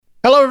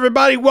Hello,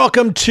 everybody.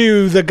 Welcome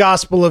to the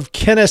Gospel of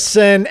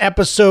Kennison,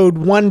 episode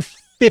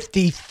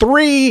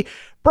 153,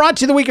 brought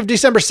to you the week of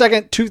December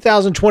 2nd,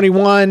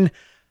 2021.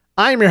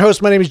 I am your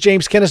host. My name is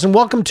James Kennison.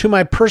 Welcome to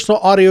my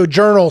personal audio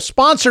journal,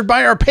 sponsored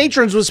by our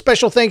patrons with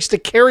special thanks to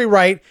Carrie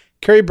Wright,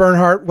 Carrie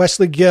Bernhardt,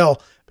 Wesley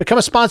Gill. Become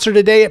a sponsor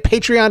today at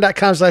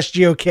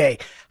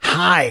patreon.com/GOK.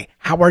 Hi,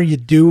 how are you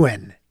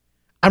doing?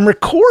 I'm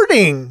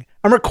recording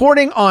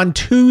on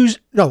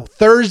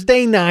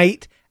Thursday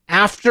night,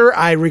 after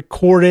I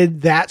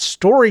recorded that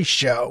story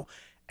show,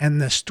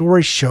 and the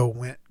story show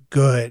went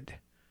good.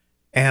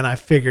 And I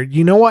figured,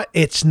 you know what?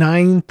 It's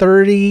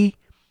 9:30.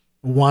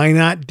 Why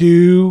not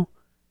do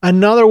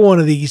another one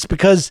of these?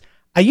 Because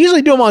I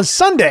usually do them on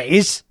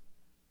Sundays,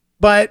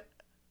 but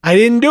I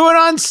didn't do it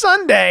on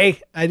Sunday.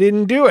 I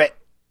didn't do it.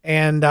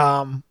 And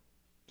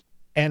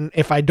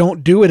if I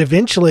don't do it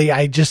eventually,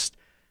 I don't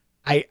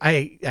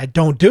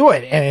do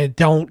it and it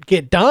don't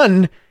get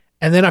done.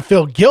 And then I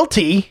feel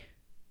guilty.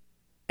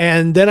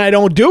 And then I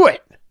don't do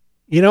it.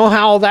 You know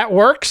how that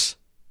works?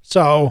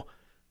 So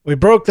we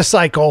broke the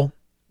cycle.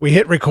 We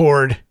hit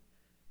record.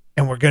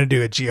 And we're going to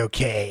do a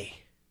GOK.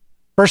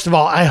 First of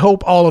all, I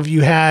hope all of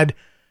you had,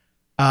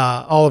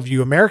 all of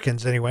you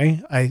Americans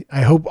anyway,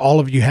 I hope all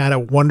of you had a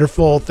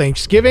wonderful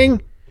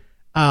Thanksgiving.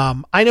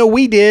 I know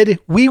we did.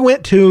 We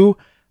went to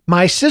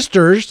my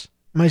sister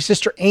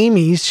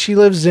Amy's. She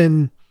lives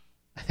in,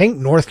 I think,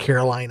 North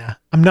Carolina.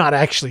 I'm not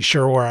actually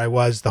sure where I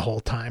was the whole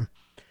time.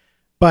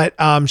 But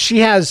she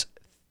has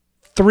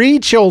 3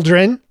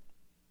 children,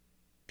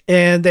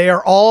 and they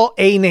are all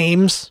A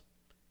names.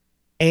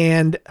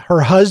 And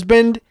her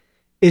husband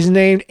is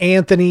named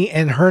Anthony,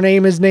 and her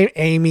name is named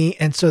Amy.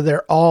 And so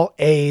they're all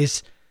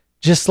A's,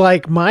 just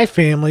like my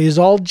family is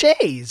all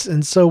J's.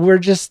 And so we're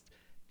just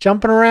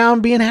jumping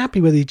around, being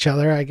happy with each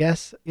other, I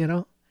guess,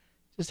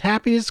 just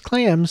happy as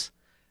clams.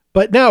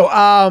 But no,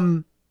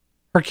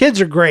 her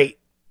kids are great.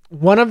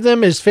 One of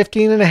them is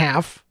 15 and a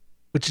half,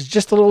 which is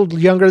just a little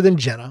younger than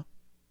Jenna,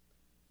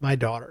 my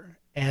daughter.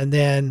 And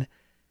then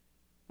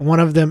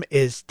one of them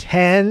is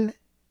 10,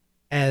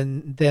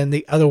 and then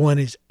the other one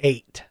is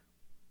 8.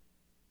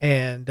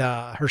 And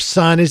her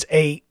son is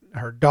 8,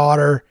 her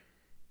daughter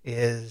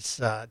is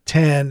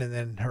 10, and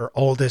then her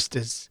oldest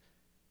is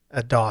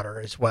a daughter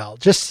as well.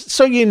 Just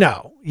so you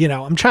know,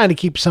 I'm trying to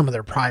keep some of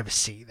their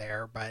privacy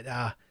there, but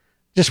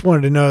just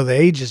wanted to know the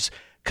ages,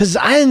 because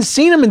I hadn't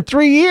seen them in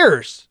 3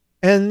 years,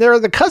 and they're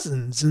the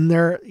cousins, and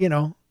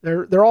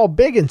they're all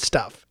big and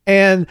stuff.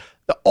 And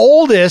the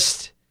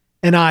oldest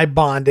and I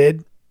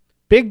bonded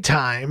big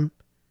time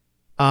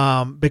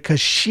because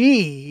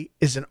she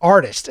is an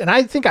artist. And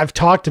I think I've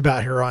talked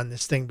about her on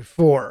this thing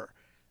before.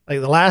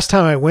 Like the last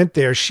time I went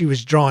there, she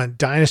was drawing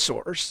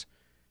dinosaurs,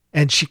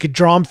 and she could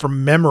draw them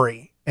from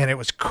memory, and it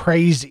was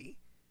crazy.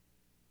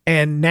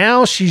 And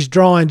now she's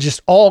drawing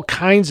just all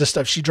kinds of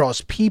stuff. She draws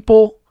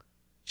people.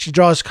 She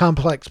draws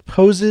complex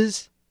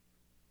poses.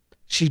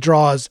 She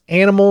draws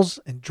animals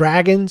and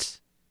dragons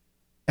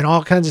and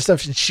all kinds of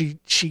stuff. And she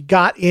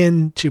got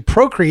into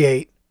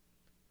Procreate,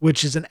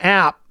 which is an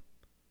app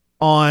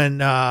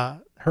on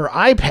her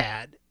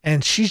iPad,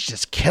 and she's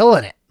just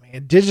killing it,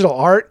 man. Digital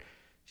art.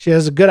 She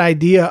has a good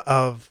idea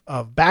of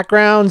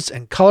backgrounds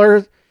and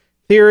color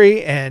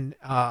theory and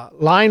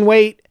line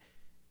weight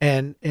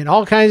and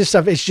all kinds of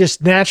stuff. It's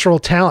just natural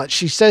talent.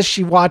 She says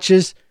she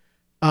watches,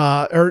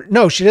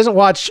 she doesn't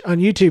watch on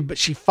YouTube, but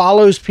she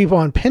follows people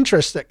on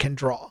Pinterest that can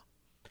draw.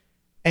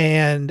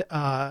 And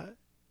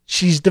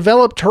she's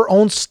developed her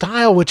own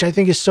style, which I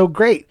think is so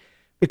great,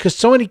 because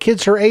so many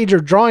kids her age are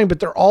drawing, but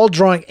they're all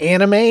drawing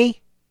anime.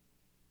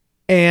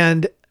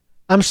 And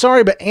I'm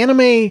sorry, but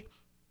anime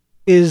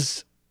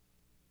is,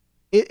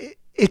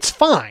 it's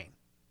fine,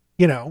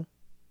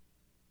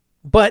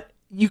 but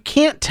you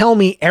can't tell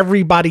me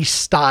everybody's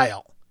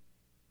style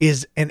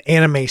is an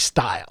anime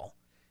style.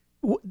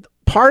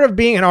 Part of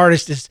being an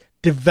artist is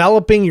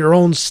developing your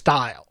own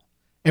style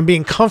and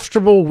being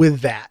comfortable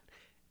with that.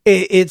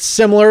 It's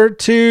similar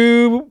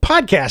to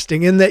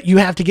podcasting in that you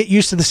have to get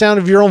used to the sound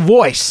of your own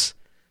voice,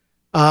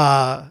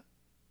 as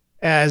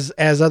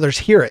others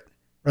hear it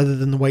rather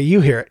than the way you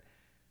hear it,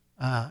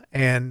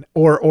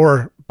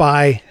 or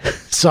buy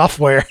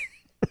software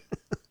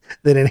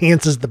that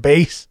enhances the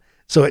bass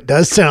so it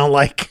does sound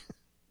like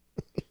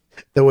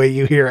the way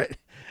you hear it,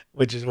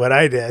 which is what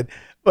I did.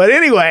 But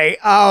anyway,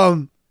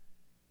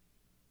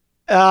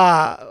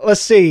 let's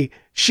see.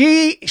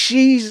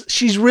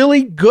 She's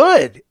really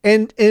good,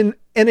 and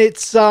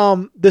it's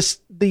her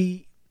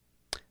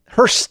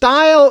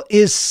style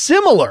is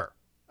similar,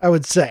 I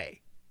would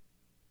say,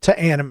 to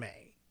anime,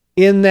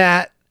 in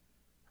that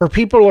her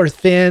people are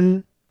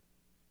thin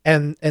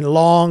and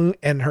long,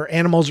 and her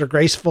animals are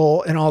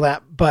graceful and all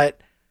that. But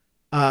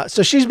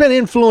so she's been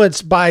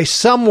influenced by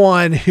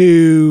someone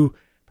who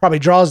probably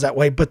draws that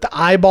way, but the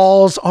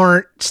eyeballs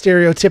aren't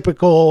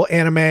stereotypical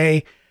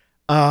anime.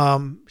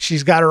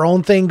 She's got her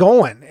own thing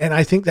going, and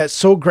I think that's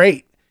so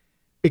great,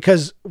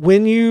 because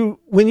when you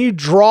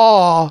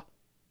draw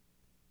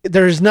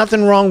there's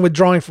nothing wrong with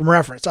drawing from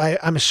reference.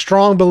 I'm a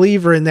strong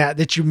believer in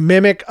that you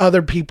mimic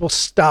other people's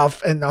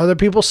stuff and other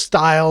people's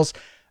styles,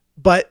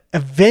 but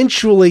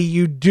eventually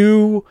you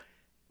do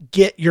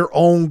get your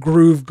own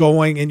groove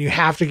going, and you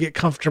have to get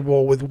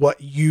comfortable with what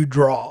you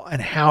draw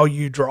and how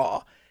you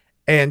draw.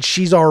 And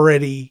she's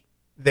already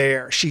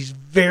there. She's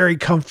very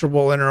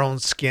comfortable in her own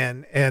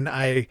skin, and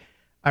I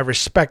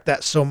respect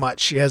that so much.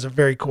 She has a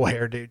very cool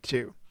hairdo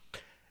too.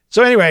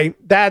 So anyway,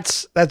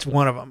 that's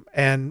one of them.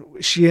 And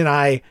she and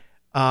I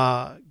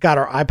got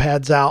our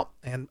iPads out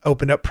and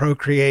opened up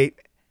Procreate,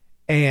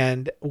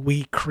 and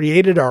we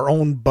created our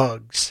own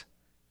bugs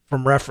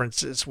from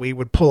references. We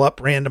would pull up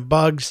random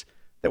bugs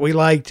that we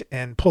liked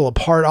and pull a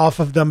part off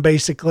of them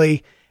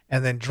basically,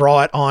 and then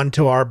draw it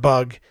onto our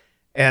bug.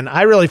 And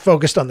I really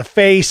focused on the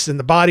face, and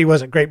the body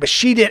wasn't great, but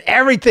she did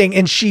everything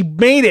and she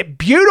made it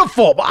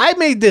beautiful. I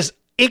made this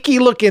icky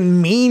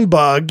looking mean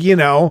bug,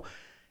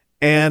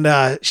 and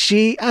I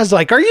was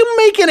like, "Are you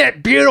making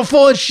it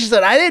beautiful?" And she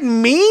said, "I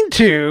didn't mean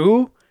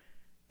to."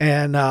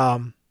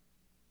 And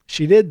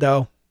she did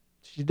though.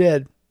 She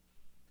did.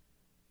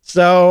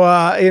 So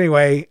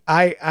anyway,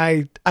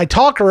 I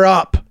talk her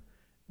up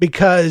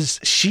because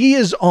she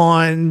is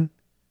on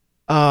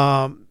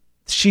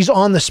she's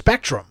on the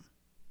spectrum,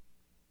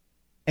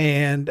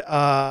 and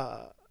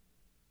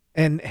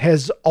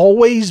has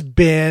always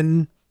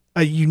been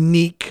a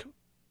unique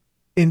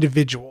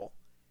individual.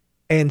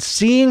 And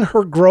seeing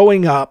her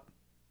growing up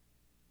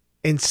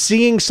and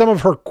seeing some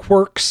of her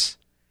quirks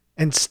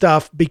and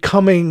stuff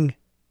becoming,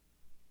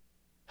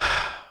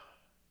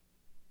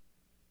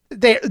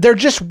 they're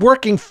just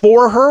working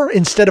for her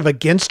instead of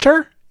against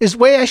her, is the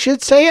way I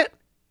should say it.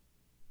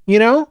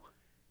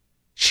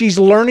 She's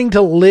learning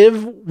to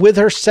live with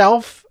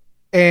herself,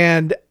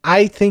 and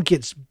I think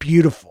it's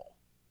beautiful.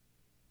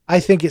 I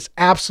think it's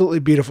absolutely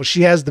beautiful.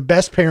 She has the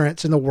best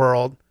parents in the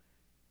world,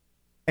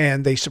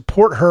 and they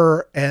support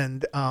her.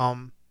 And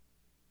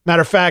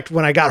matter of fact,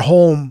 when I got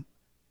home,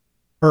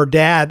 her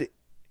dad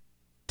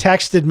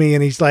texted me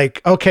and he's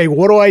like, "Okay,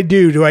 what do I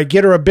do? Do I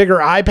get her a bigger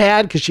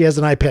iPad?" Because she has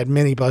an iPad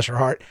mini, bless her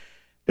heart.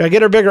 Do I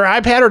get her a bigger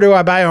iPad, or do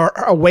I buy her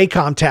a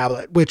Wacom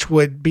tablet, which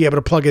would be able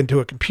to plug into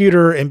a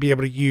computer and be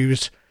able to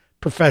use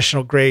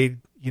professional grade,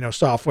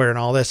 software and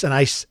all this? And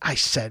I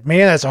said,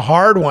 man, that's a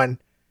hard one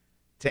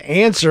to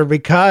answer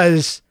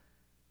because,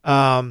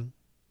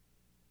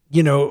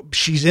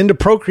 she's into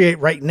Procreate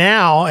right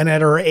now, and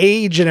at her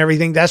age and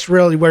everything, that's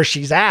really where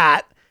she's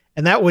at.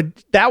 And that would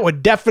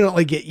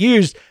definitely get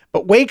used.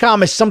 But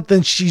Wacom is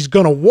something she's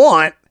going to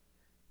want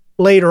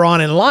later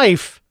on in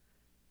life.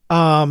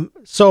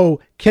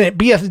 So can it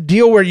be a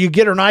deal where you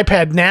get her an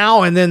iPad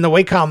now and then the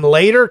Wacom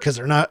later? Cause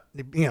they're not,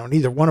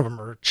 neither one of them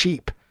are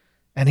cheap.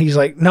 And he's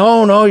like,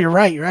 no, you're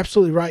right. You're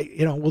absolutely right.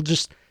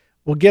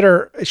 We'll get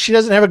her. She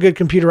doesn't have a good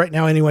computer right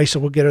now anyway, so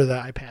we'll get her the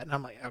iPad. And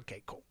I'm like,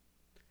 okay, cool.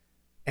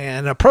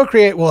 And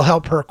Procreate will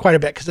help her quite a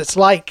bit, because it's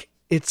like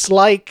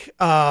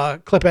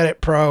Clip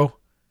Edit Pro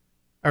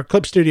or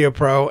Clip Studio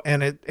Pro,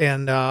 and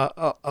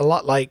a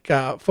lot like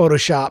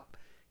Photoshop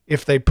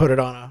if they put it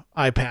on an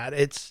iPad.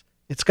 It's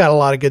got a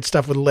lot of good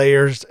stuff with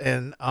layers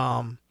and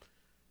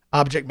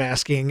object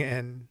masking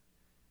and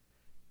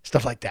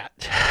stuff like that.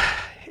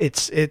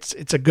 It's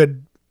a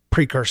good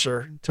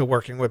precursor to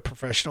working with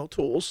professional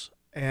tools.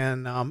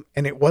 And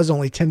it was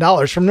only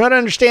 $10. From what I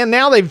understand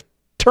now, they've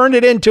turned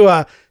it into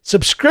a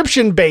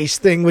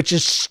subscription-based thing, which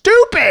is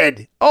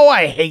stupid. Oh,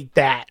 I hate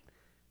that.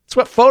 That's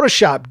what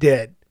Photoshop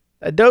did.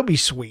 Adobe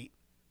Suite.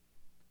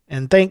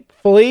 And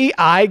thankfully,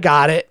 I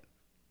got it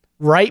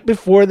right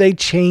before they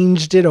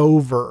changed it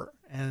over.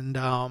 And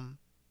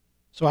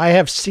so I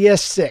have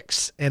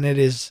CS6, and it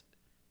is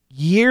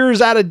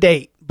years out of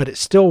date, but it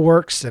still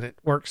works, and it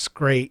works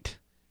great.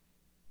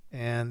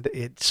 And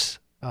it's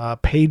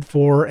paid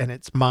for, and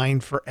it's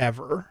mine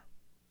forever.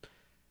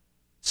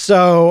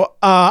 So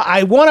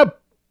I want to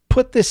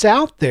put this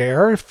out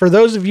there for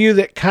those of you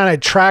that kind of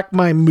track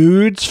my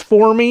moods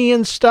for me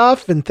and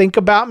stuff, and think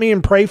about me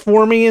and pray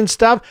for me and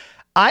stuff.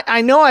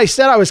 I know I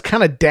said I was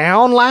kind of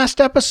down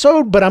last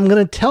episode, but I'm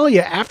going to tell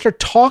you, after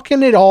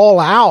talking it all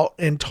out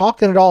and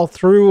talking it all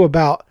through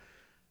about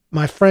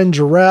my friend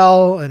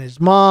Jarrell and his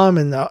mom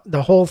and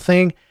the whole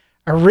thing,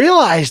 I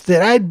realized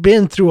that I'd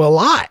been through a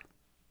lot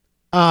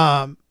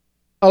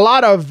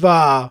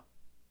of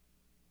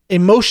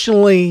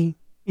emotionally,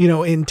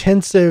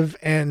 intensive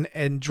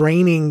and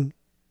draining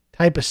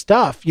type of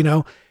stuff,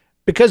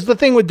 because the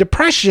thing with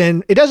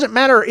depression, it doesn't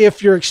matter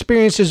if your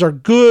experiences are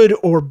good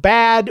or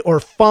bad or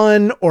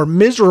fun or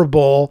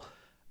miserable.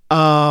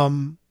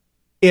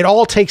 It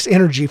all takes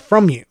energy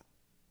from you.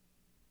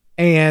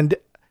 And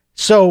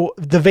so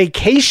the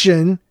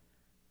vacation,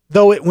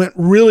 though it went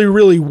really,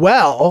 really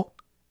well,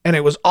 and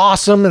it was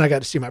awesome, and I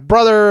got to see my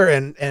brother,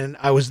 and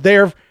I was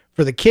there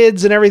for the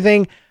kids and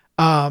everything,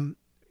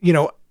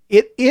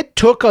 it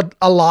took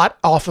a lot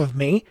off of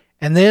me.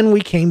 And then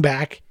we came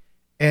back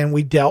and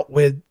we dealt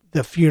with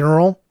the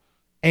funeral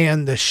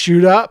and the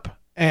shoot up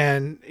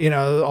and,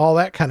 all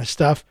that kind of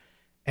stuff.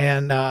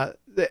 And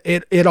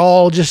it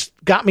all just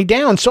got me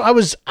down. So I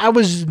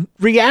was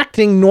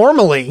reacting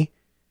normally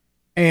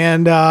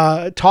and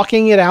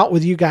talking it out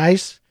with you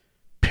guys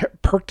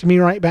perked me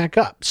right back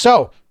up.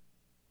 So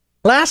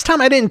last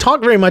time I didn't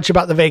talk very much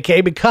about the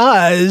vacay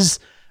because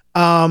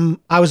I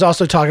was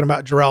also talking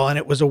about Jarrell, and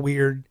it was a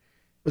weird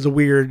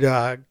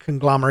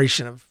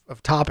conglomeration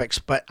of topics.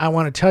 But I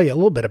want to tell you a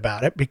little bit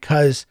about it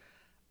because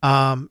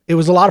it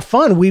was a lot of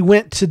fun. We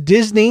went to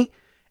Disney,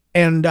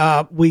 and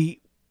we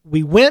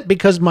went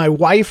because my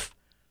wife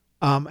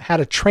had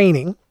a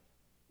training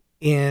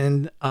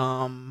in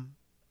at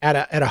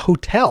a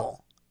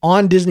hotel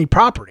on Disney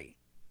property.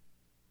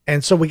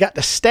 And so we got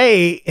to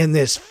stay in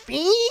this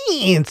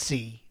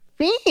fancy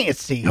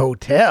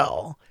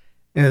hotel.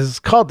 And it's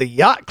called the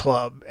Yacht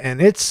Club,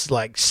 and it's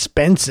like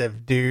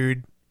expensive,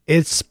 dude.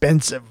 It's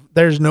expensive.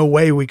 There's no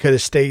way we could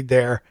have stayed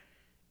there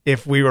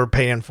if we were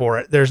paying for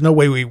it. There's no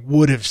way we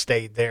would have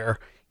stayed there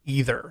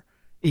either,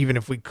 even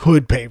if we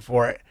could pay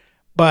for it.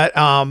 But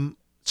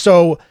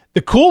so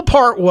the cool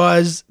part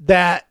was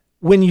that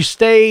when you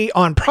stay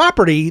on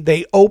property,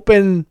 they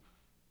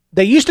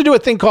used to do a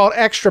thing called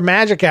extra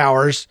magic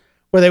hours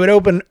where they would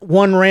open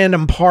one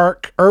random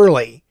park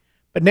early,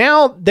 but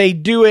now they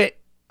do it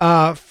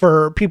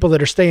for people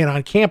that are staying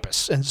on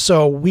campus. And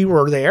so we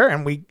were there,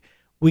 and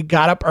we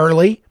got up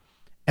early,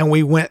 and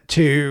we went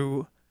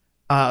to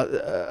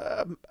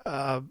MGM.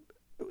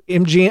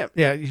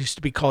 Yeah, it used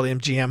to be called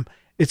MGM.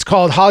 It's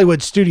called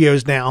Hollywood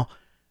Studios now.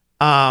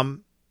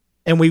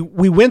 And we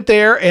went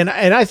there, and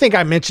I think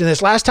I mentioned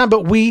this last time,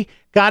 but we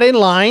got in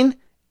line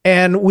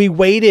and we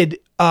waited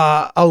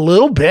a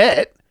little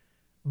bit,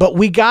 but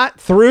we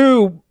got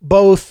through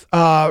both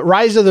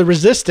Rise of the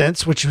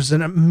Resistance, which was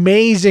an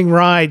amazing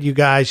ride, you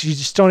guys. You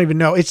just don't even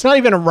know. It's not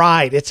even a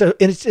ride. It's an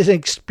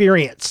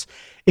experience.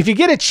 If you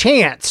get a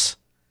chance,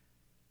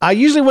 I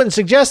usually wouldn't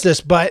suggest this,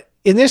 but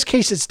in this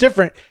case, it's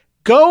different.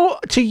 Go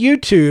to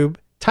YouTube,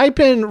 type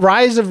in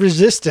Rise of the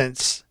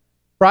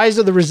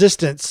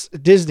Resistance,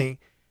 Disney,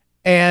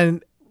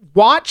 and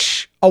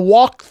watch a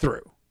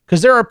walkthrough,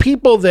 because there are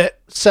people that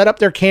set up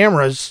their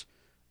cameras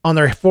on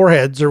their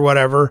foreheads or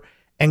whatever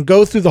and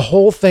go through the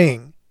whole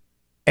thing,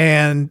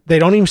 and they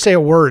don't even say a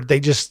word. They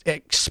just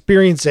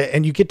experience it,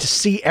 and you get to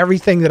see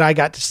everything that I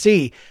got to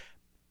see.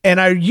 And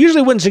I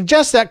usually wouldn't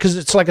suggest that because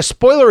it's like a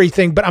spoilery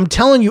thing, but I'm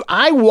telling you,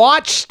 I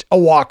watched a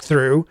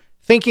walkthrough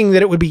thinking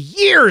that it would be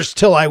years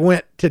till I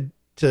went to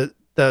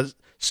the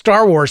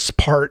Star Wars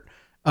part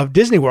of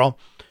Disney World.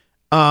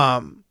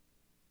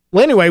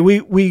 Well, anyway,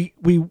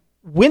 we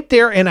went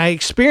there and I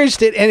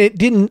experienced it, and it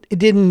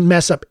didn't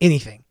mess up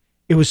anything.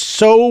 It was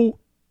so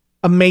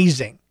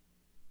amazing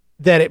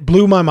that it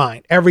blew my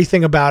mind.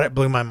 Everything about it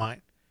blew my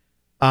mind.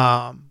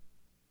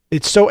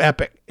 It's so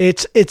epic.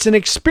 It's an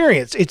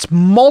experience. It's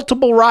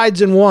multiple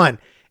rides in one.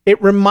 It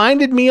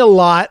reminded me a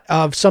lot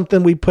of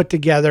something we put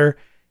together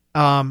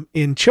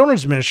in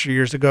children's ministry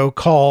years ago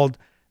called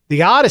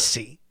the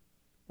Odyssey,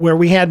 where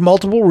we had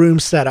multiple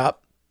rooms set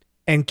up,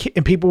 and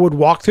people would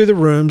walk through the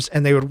rooms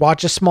and they would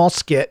watch a small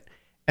skit,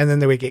 and then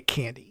they would get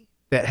candy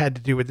that had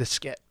to do with the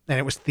skit, and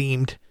it was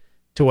themed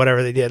to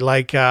whatever they did.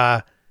 Like,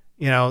 when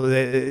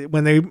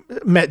they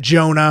met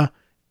Jonah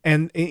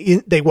and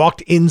they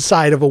walked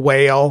inside of a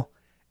whale,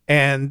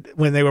 and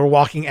when they were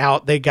walking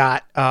out, they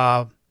got,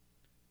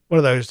 what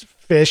are those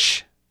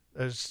fish?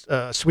 Those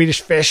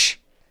Swedish fish.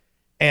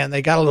 And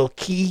they got a little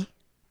key,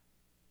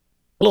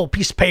 a little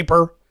piece of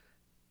paper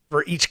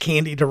for each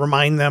candy to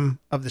remind them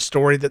of the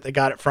story that they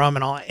got it from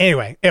and all.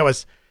 Anyway, it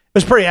was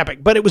pretty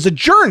epic, but it was a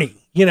journey,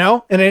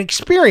 and an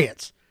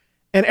experience.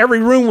 And every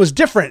room was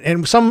different.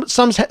 And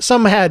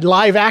some had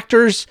live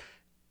actors.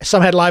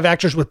 Some had live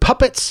actors with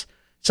puppets.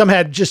 Some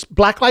had just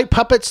blacklight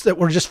puppets that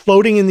were just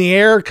floating in the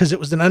air because it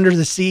was an under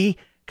the sea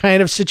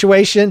kind of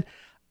situation.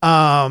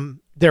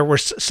 There were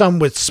some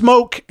with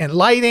smoke and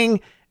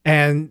lighting,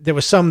 and there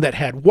was some that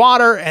had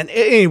water. And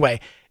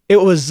anyway, it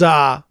was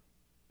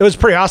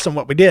pretty awesome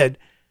what we did.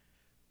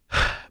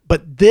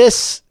 But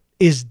this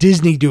is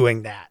Disney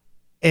doing that.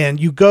 And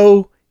you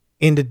go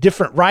into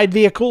different ride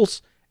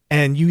vehicles,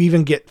 and you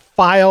even get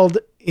filed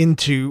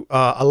into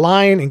a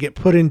line and get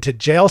put into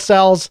jail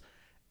cells,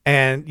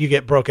 and you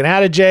get broken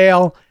out of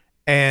jail,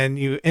 and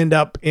you end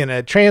up in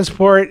a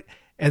transport,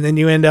 and then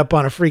you end up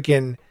on a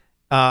freaking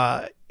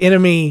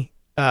enemy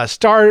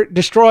Star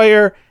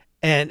Destroyer.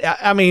 And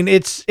I mean,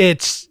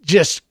 it's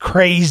just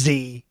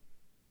crazy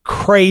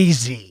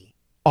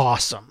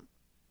awesome.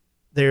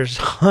 There's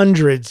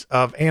hundreds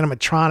of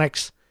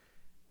animatronics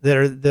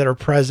that are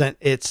present.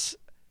 It's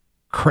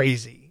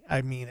crazy.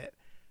 I mean it.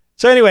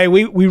 So anyway,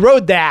 we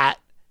rode that,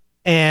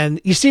 and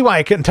you see why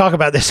I couldn't talk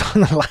about this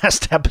on the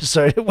last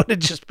episode. It would have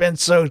just been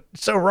so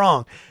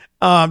wrong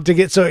to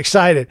get so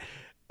excited.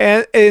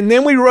 And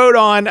then we rode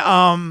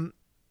on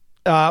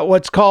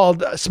what's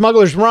called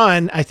Smuggler's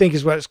Run, I think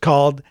is what it's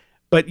called.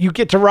 But you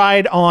get to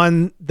ride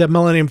on the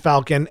Millennium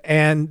Falcon,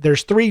 and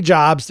there's 3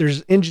 jobs.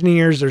 There's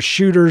engineers, there's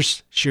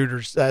shooters,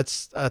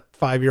 that's a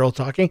 5-year-old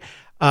talking,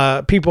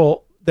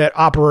 people that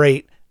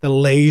operate the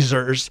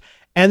lasers.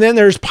 And then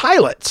there's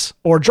pilots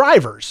or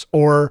drivers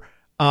or,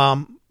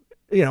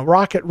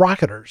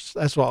 rocketers.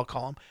 That's what I'll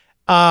call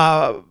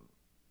them.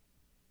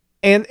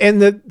 And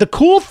the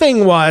cool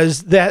thing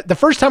was that the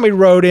first time we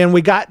rode in,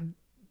 we got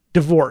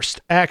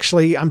divorced.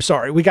 Actually, I'm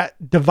sorry, we got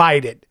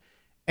divided.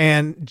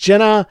 And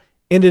Jenna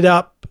ended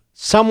up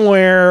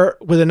somewhere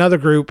with another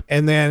group.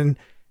 And then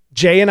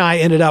Jay and I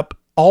ended up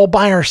all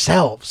by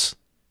ourselves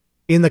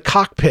in the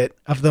cockpit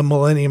of the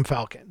Millennium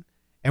Falcon.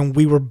 And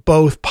we were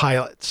both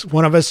pilots.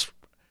 One of us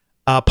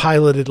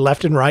piloted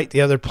left and right.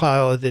 The other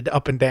piloted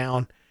up and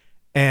down.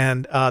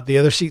 And the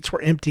other seats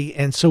were empty.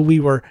 And so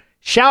we were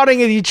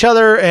shouting at each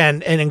other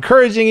and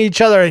encouraging each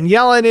other and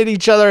yelling at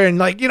each other and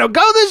like, go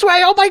this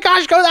way. Oh my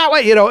gosh, go that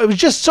way. It was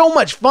just so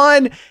much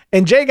fun.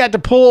 And Jay got to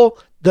pull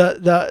the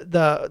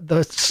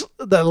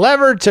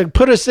lever to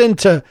put us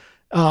into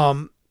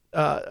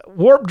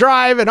warp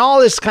drive and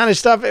all this kind of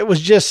stuff. It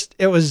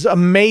was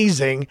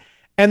amazing.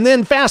 And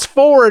then fast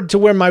forward to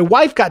where my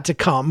wife got to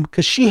come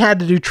because she had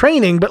to do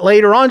training, but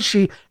later on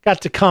she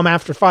got to come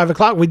after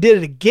 5:00. We did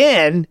it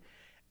again.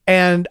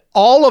 And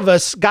all of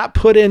us got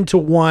put into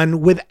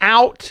one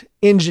without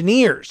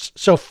engineers.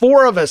 So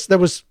 4 of us, there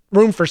was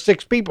room for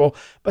 6 people,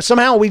 but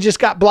somehow we just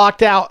got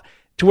blocked out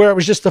to where it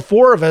was just the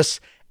 4 of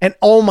us. And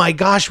oh my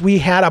gosh, we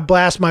had a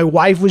blast. My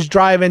wife was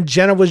driving,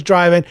 Jenna was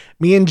driving,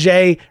 me and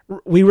Jay,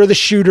 we were the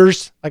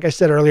shooters. Like I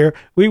said earlier,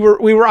 we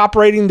were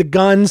operating the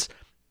guns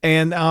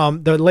and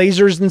the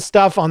lasers and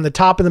stuff on the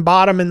top and the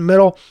bottom and the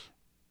middle.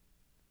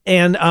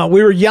 And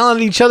we were yelling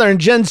at each other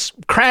and Jen's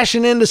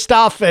crashing into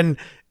stuff and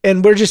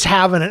we're just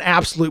having an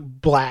absolute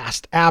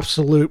blast.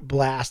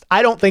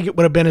 I don't think it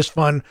would have been as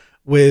fun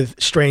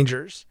with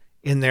strangers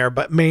in there,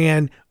 but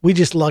man, we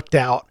just lucked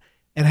out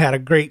and had a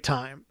great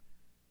time.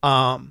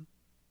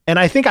 And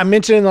I think I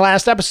mentioned in the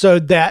last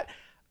episode that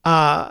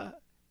on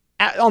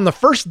the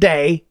first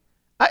day,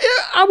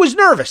 I was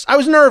nervous.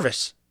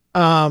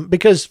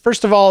 Because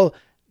first of all,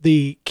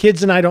 the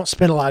kids and I don't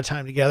spend a lot of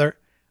time together.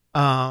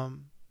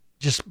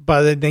 Just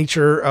by the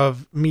nature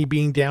of me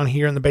being down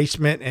here in the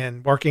basement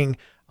and working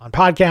on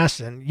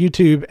podcasts and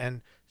YouTube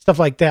and stuff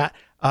like that.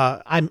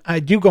 I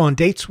do go on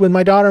dates with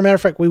my daughter. Matter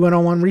of fact, we went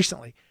on one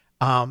recently.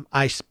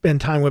 I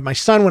spend time with my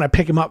son when I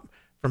pick him up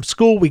from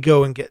school. We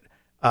go and get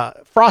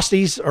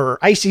Frosties or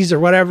Ices or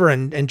whatever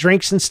and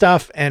drinks and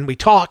stuff. And we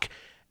talk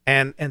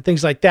and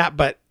things like that.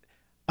 But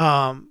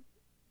I'm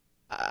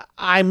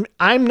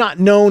not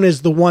known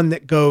as the one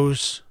that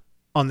goes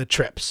on the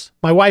trips.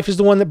 My wife is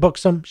the one that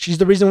books them. She's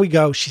the reason we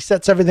go. She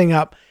sets everything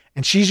up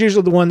and she's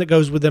usually the one that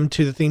goes with them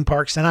to the theme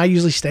parks. And I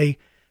usually stay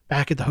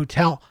back at the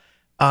hotel,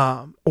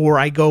 or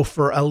I go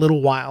for a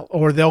little while,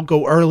 or they'll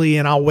go early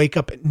and I'll wake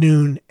up at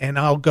noon and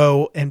I'll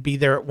go and be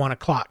there at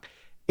 1:00.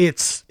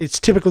 It's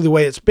typically the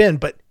way it's been,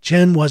 but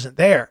Jen wasn't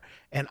there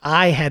and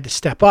I had to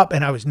step up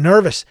and I was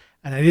nervous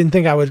and I didn't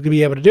think I was going to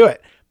be able to do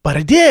it, but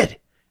I did.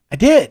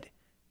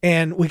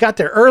 And we got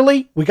there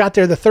early. We got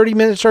there the 30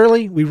 minutes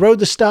early. We rode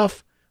the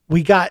stuff.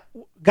 We got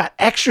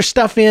extra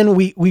stuff in.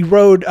 We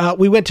rode,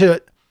 we went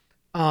to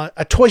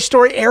a Toy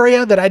Story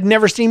area that I'd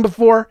never seen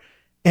before.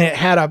 And it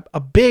had a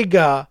big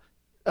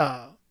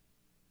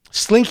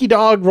Slinky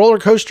Dog roller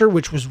coaster,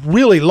 which was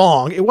really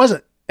long. It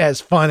wasn't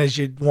as fun as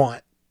you'd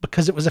want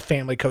because it was a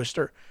family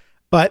coaster,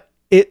 but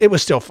it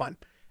was still fun.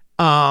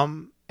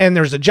 And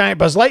there's a giant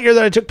Buzz Lightyear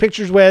that I took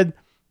pictures with.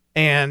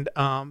 And,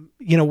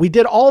 we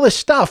did all this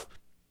stuff.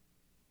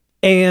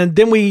 And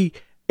then we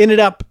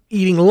ended up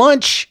eating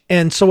lunch.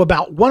 And so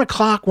about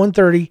 1:00,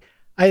 1:30,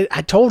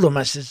 I told them,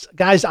 I says,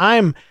 guys,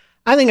 I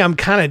think I'm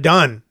kind of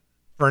done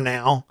for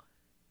now.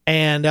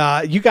 And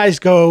you guys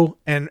go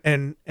and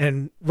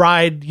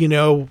ride,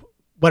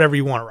 whatever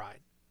you want to ride.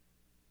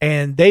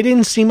 And they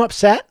didn't seem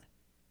upset.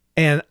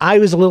 And I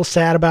was a little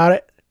sad about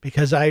it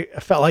because I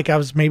felt like I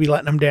was maybe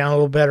letting them down a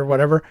little bit or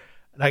whatever.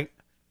 And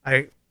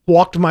I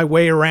walked my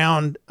way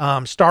around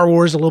Star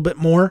Wars a little bit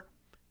more,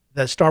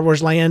 the Star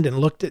Wars land, and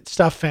looked at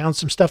stuff, found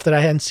some stuff that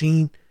I hadn't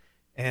seen,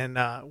 and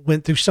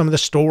went through some of the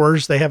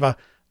stores. They have a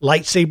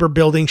lightsaber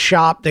building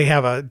shop. They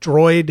have a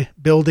droid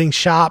building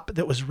shop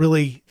that was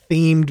really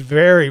themed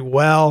very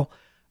well.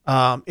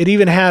 It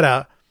even had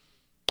a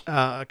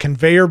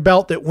conveyor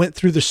belt that went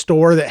through the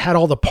store that had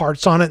all the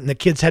parts on it, and the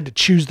kids had to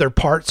choose their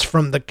parts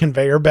from the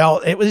conveyor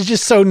belt. It was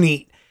just so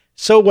neat,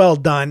 so well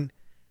done.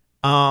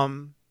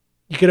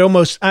 You could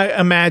almost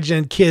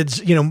imagine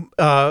kids,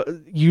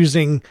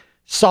 using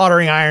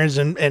soldering irons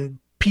and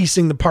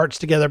piecing the parts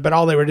together, but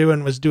all they were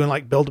doing was doing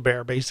like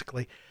Build-A-Bear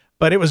basically.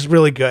 But it was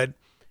really good.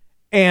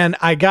 And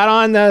I got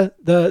on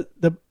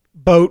the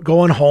boat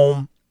going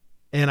home,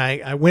 and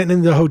I went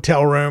into the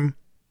hotel room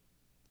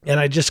and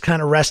I just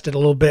kind of rested a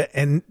little bit,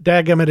 and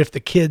dadgummit, if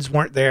the kids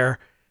weren't there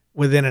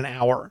within an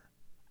hour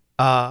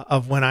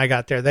of when I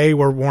got there, they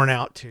were worn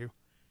out too.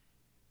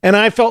 And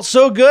I felt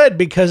so good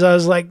because I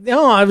was like,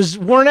 no, I was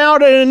worn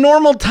out at a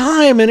normal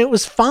time and it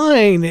was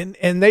fine.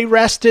 And they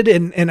rested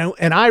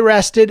and I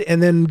rested,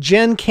 and then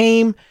Jen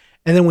came,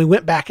 and then we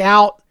went back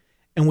out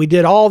and we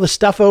did all the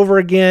stuff over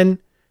again.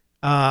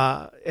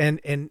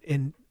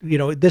 And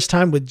this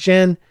time with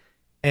Jen,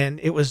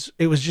 and it was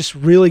just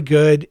really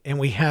good. And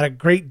we had a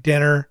great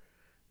dinner.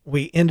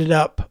 We ended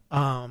up,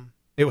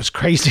 it was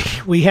crazy.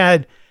 We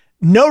had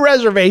no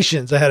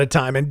reservations ahead of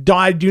time. And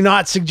I do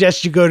not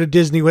suggest you go to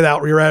Disney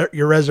without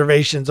your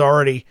reservations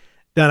already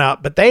done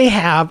up. But they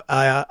have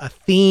a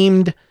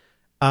themed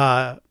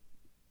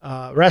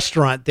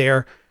restaurant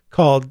there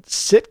called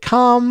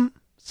Sitcom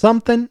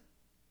something.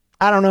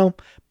 I don't know.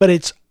 But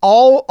it's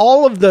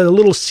all of the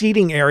little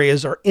seating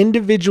areas are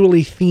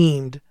individually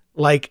themed,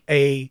 like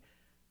a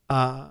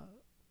like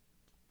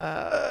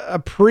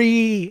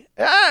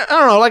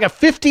a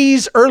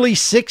 50s, early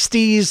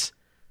 60s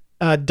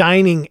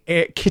dining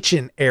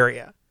kitchen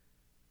area.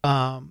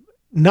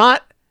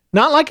 Not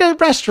like a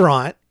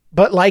restaurant,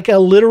 but like a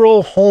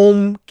literal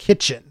home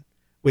kitchen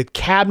with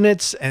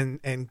cabinets and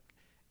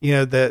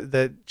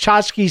the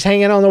tchotchkes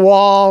hanging on the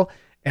wall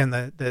and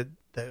the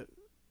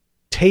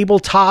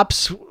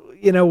tabletops,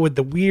 with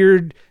the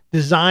weird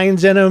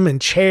designs in them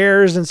and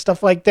chairs and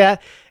stuff like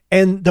that.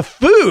 And the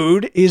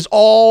food is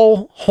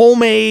all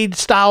homemade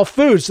style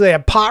food. So they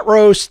have pot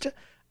roast.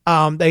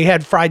 They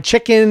had fried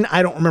chicken.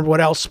 I don't remember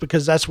what else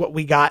because that's what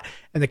we got.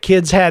 And the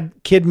kids had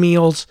kid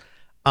meals.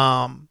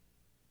 And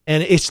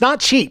it's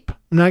not cheap.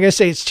 I'm not going to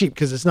say it's cheap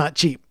because it's not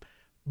cheap.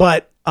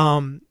 But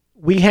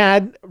we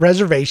had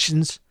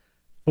reservations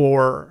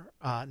for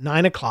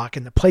 9:00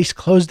 and the place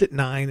closed at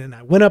 9. And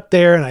I went up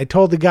there and I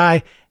told the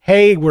guy,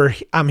 hey,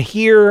 I'm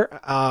here.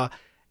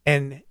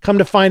 And come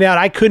to find out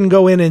I couldn't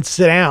go in and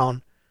sit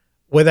down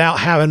without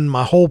having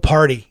my whole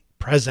party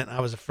present.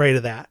 I was afraid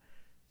of that.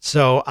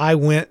 So I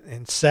went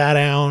and sat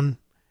down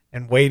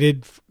and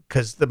waited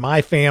because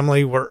my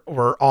family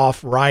were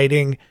off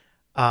riding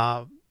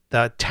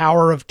the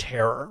Tower of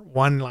Terror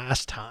one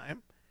last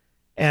time.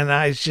 And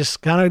I was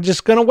just going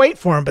to wait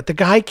for him. But the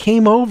guy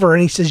came over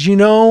and he says, you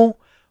know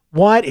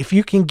what? If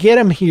you can get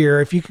him here,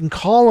 if you can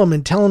call him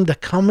and tell him to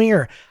come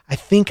here, I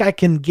think I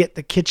can get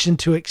the kitchen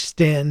to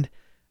extend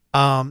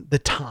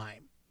the time.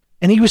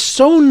 And he was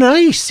so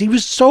nice. He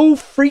was so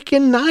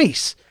freaking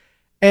nice.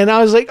 And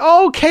I was like,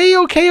 oh,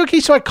 okay.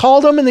 So I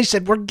called him and they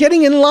said, we're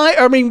getting in line.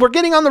 I mean, we're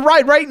getting on the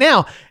ride right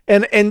now.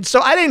 And so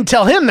I didn't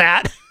tell him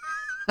that.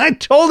 I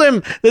told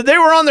him that they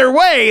were on their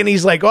way. And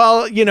he's like,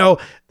 well, the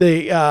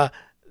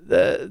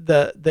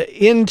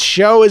end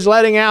show is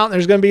letting out and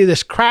there's going to be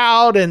this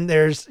crowd and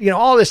there's,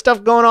 all this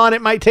stuff going on.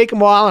 It might take him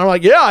a while. And I'm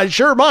like, yeah, it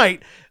sure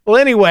might. Well,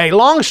 anyway,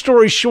 long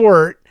story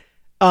short,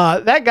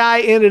 that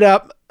guy ended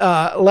up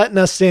letting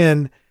us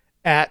in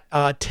at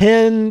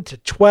 10 to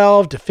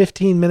 12 to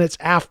 15 minutes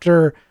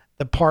after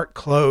the park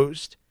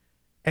closed.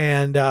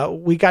 And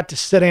we got to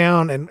sit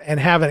down and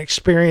have an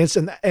experience.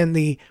 And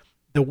the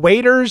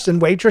waiters and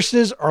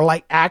waitresses are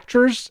like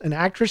actors and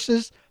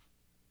actresses.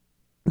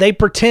 They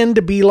pretend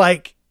to be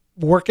like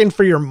working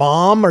for your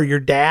mom or your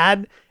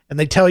dad, and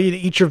they tell you to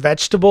eat your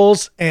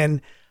vegetables. And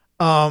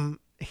I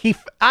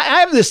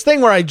have this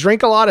thing where I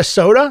drink a lot of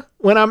soda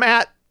when I'm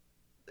at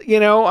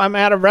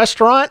a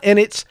restaurant, and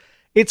it's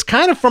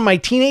kind of from my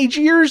teenage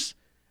years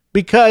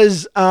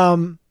because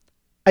I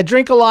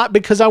drink a lot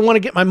because I want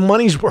to get my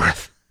money's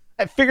worth.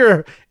 I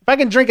figure if I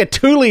can drink a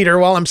 2-liter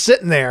while I'm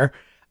sitting there,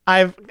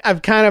 I've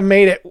kind of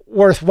made it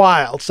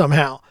worthwhile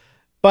somehow.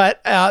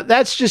 But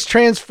that's just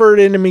transferred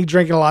into me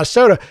drinking a lot of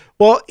soda.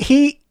 Well,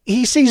 he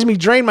sees me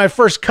drain my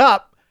first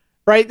cup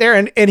right there,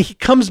 and he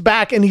comes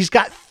back and he's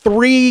got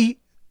 3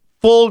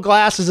 full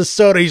glasses of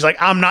soda. He's like,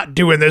 I'm not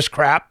doing this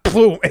crap.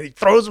 Boom, and he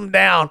throws them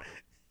down.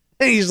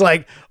 And he's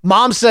like,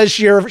 Mom says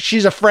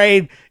she's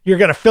afraid you're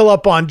going to fill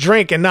up on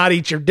drink and not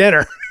eat your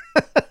dinner.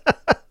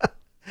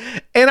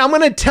 And I'm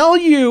going to tell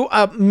you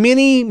a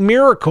mini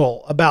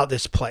miracle about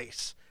this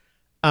place.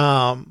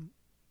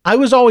 I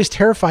was always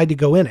terrified to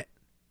go in it.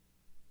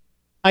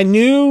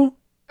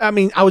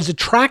 I was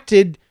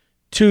attracted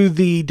to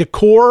the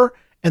decor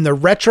and the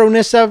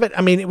retroness of it.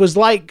 I mean, it was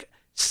like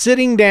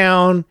sitting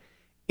down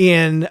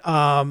in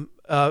WandaVision.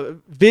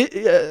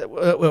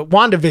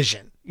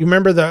 You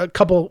remember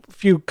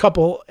the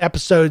couple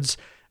episodes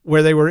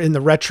where they were in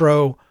the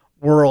retro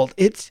world.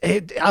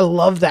 I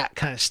love that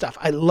kind of stuff.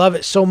 I love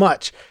it so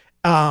much.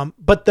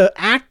 But the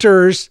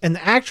actors and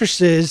the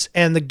actresses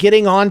and the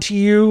getting onto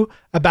you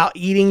about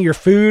eating your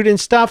food and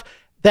stuff,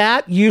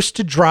 that used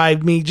to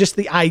drive me, just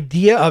the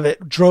idea of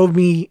it drove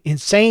me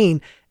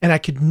insane. And I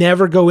could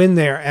never go in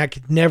there and I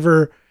could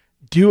never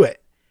do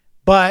it.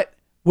 But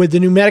with the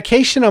new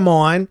medication I'm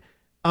on,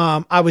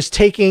 I was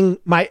taking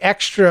my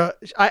extra,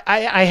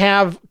 I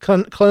have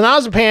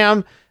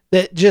clonazepam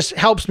that just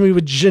helps me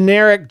with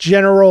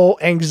general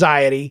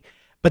anxiety.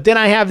 But then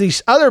I have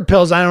these other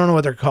pills, I don't know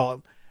what they're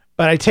called,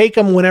 but I take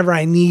them whenever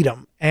I need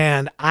them.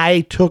 And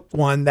I took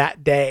one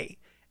that day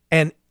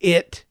and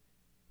it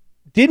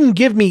didn't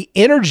give me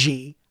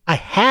energy. I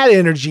had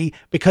energy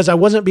because I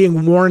wasn't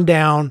being worn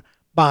down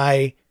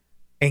by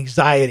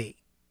anxiety.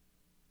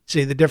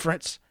 See the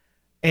difference?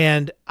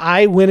 And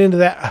I went into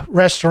that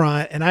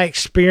restaurant and I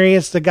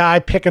experienced the guy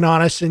picking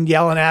on us and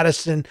yelling at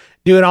us and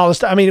doing all this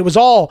stuff. I mean, it was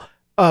all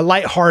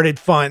lighthearted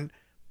fun.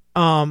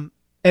 And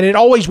it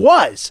always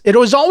was. It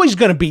was always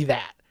going to be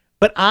that.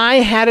 But I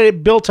had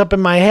it built up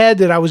in my head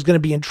that I was going to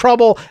be in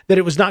trouble, that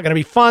it was not going to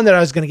be fun, that I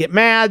was going to get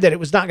mad, that it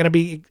was not going to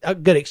be a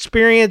good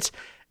experience.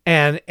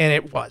 And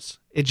it was.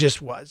 It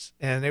just was.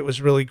 And it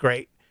was really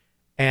great.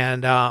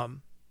 And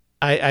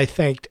I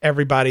thanked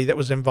everybody that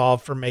was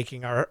involved for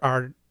making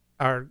a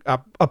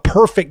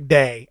perfect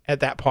day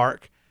at that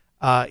park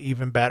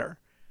even better.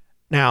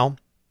 Now,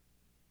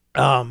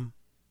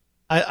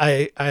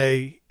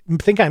 I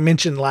think I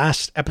mentioned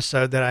last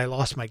episode that I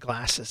lost my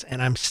glasses,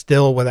 and I'm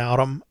still without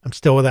them.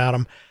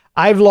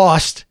 I've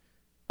lost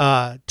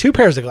 2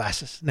 pairs of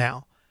glasses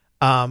now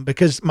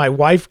because my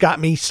wife got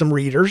me some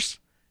readers,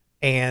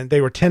 and they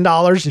were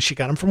 $10, and she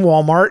got them from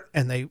Walmart,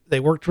 and they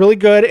worked really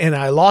good. And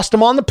I lost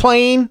them on the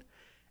plane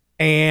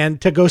and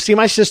to go see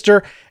my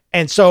sister.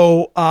 And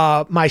so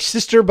my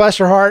sister, bless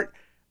her heart,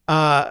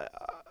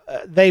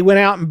 they went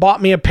out and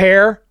bought me a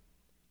pair,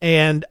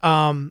 and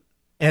the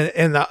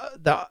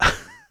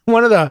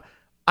one of the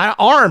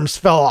arms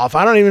fell off.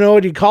 I don't even know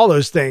what you call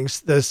those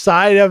things. The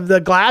side of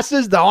the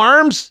glasses, the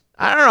arms,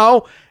 I don't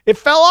know. It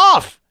fell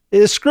off.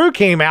 The screw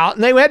came out,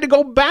 and they had to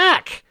go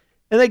back.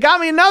 And they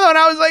got me another one.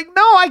 I was like,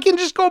 no, I can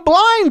just go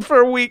blind for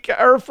a week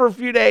or for a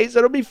few days.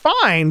 It'll be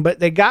fine. But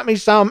they got me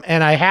some,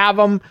 and I have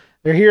them.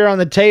 They're here on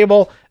the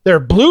table. They're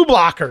blue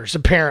blockers,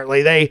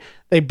 apparently. They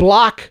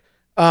block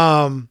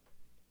the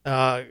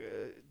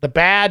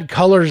bad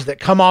colors that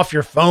come off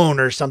your phone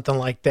or something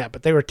like that.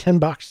 But they were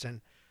 $10,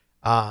 and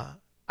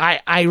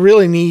I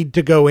really need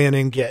to go in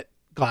and get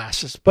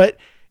glasses. But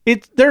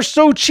they're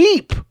so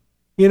cheap,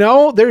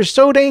 they're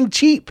so dang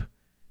cheap.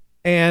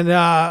 And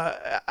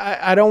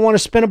I don't want to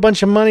spend a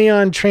bunch of money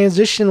on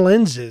transition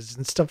lenses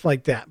and stuff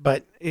like that.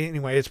 But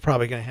anyway, it's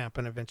probably going to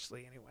happen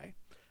eventually anyway.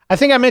 I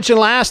think I mentioned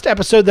last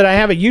episode that I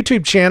have a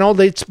YouTube channel.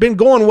 It's been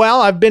going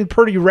well. I've been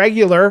pretty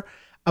regular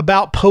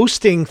about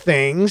posting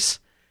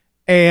things.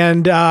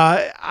 And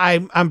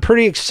I'm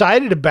pretty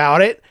excited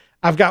about it.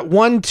 I've got 5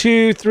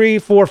 videos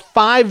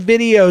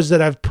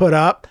that I've put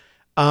up.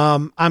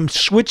 I'm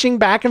switching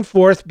back and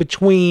forth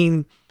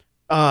between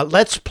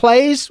Let's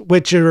Plays,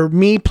 which are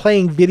me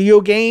playing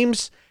video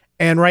games.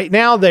 And right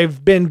now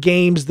they've been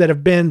games that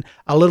have been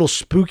a little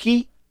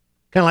spooky,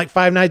 kind of like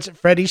Five Nights at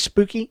Freddy's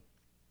spooky.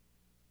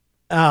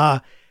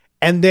 And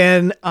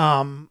then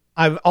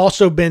I've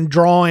also been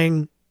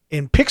drawing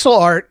in pixel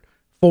art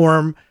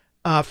form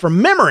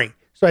from memory.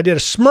 So I did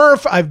a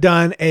Smurf. I've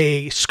done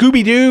a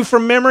Scooby-Doo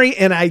from memory.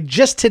 And I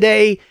just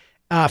today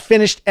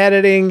finished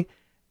editing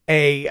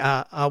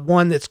a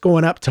one that's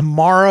going up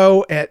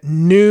tomorrow at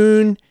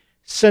noon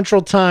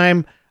Central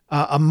Time,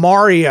 a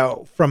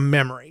Mario from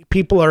memory.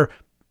 People are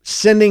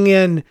sending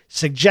in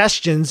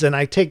suggestions, and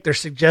I take their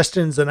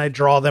suggestions and I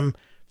draw them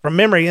from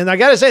memory. And I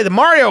got to say, the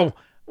Mario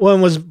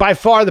one was by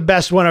far the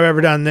best one I've ever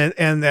done,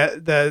 and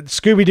the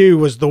Scooby-Doo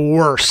was the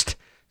worst.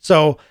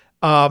 So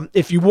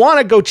if you want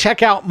to go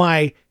check out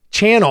my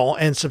channel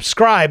and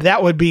subscribe,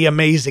 that would be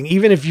amazing.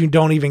 Even if you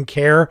don't even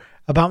care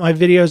about my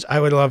videos,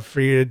 I would love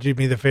for you to do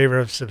me the favor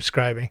of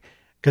subscribing,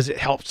 because it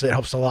helps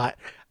a lot.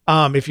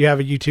 If you have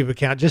a YouTube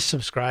account, just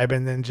subscribe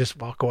and then just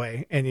walk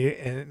away,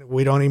 and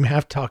we don't even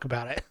have to talk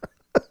about it.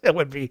 That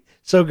would be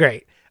so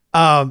great.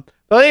 But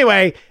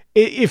anyway,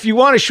 if you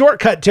want a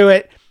shortcut to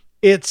it,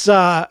 it's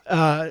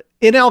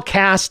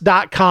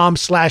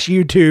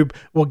nlcast.com/YouTube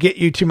will get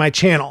you to my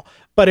channel.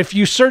 But if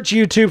you search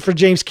YouTube for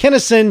James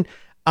Kinnison,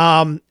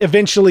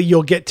 eventually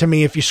you'll get to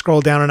me. If you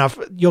scroll down enough,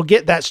 you'll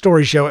get that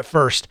story show at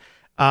first.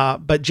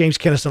 But James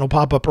Kinnison will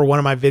pop up, or one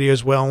of my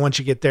videos will. And once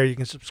you get there, you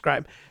can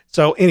subscribe.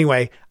 So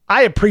anyway,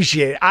 I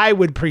appreciate it. I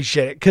would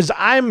appreciate it, because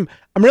I'm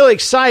really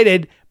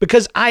excited,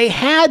 because I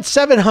had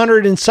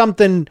 700 and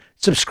something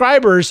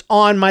subscribers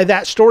on my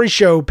That Story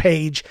Show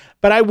page,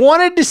 but I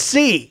wanted to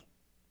see.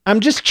 I'm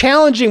just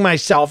challenging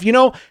myself.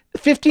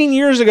 15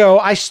 years ago,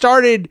 I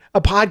started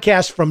a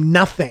podcast from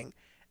nothing,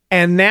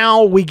 and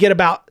now we get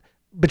about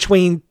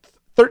between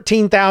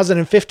 13,000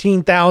 and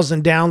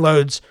 15,000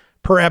 downloads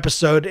per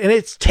episode, and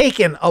it's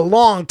taken a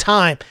long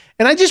time.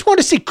 And I just want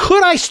to see,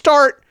 could I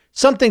start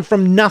something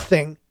from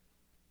nothing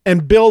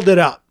and build it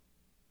up,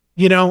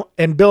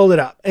 and build it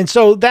up. And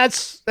so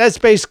that's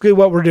basically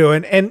what we're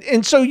doing.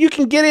 And so you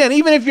can get in,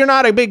 even if you're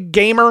not a big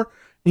gamer,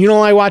 you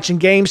don't like watching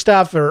game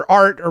stuff or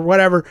art or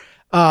whatever.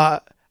 I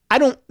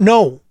don't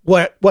know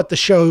what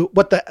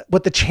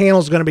the channel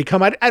is going to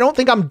become. I don't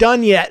think I'm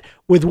done yet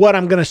with what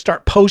I'm going to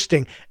start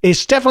posting.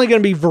 It's definitely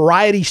going to be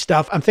variety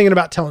stuff. I'm thinking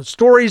about telling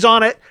stories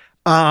on it.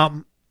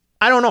 I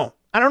don't know.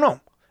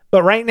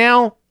 But right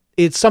now,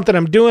 it's something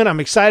I'm doing, I'm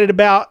excited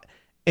about,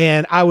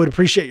 and I would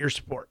appreciate your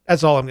support.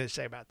 That's all I'm going to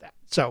say about that.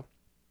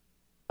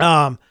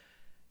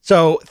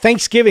 So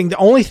Thanksgiving, the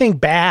only thing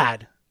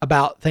bad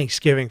about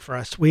Thanksgiving for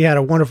us, we had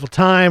a wonderful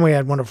time. We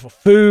had wonderful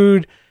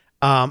food.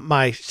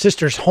 My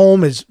sister's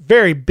home is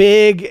very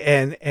big,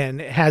 and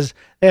they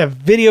have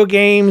video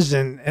games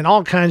and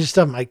all kinds of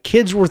stuff. My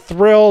kids were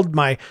thrilled.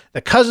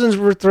 The cousins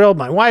were thrilled.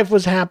 My wife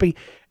was happy.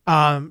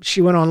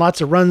 She went on lots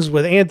of runs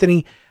with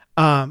Anthony.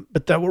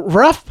 But the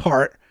rough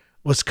part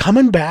was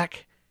coming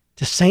back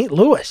to St.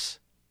 Louis.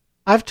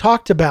 I've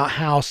talked about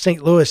how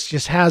St. Louis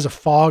just has a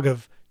fog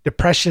of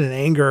depression and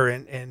anger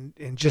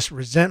and just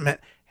resentment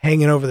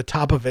hanging over the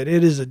top of it.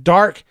 It is a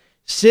dark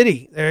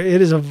city.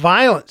 It is a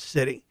violent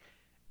city.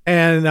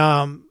 And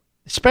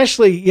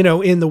especially,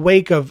 in the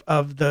wake of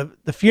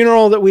the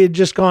funeral that we had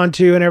just gone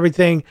to and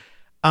everything,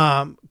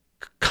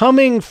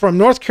 coming from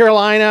North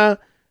Carolina,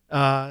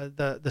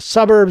 the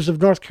suburbs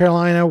of North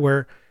Carolina,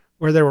 where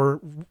there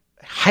were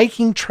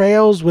hiking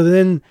trails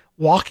within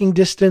walking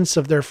distance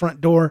of their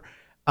front door,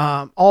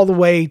 all the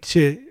way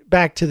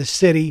back to the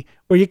city,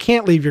 where you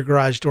can't leave your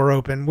garage door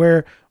open,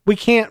 where we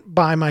can't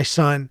buy my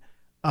son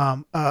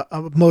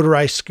a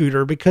motorized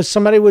scooter because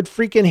somebody would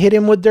freaking hit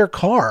him with their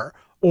car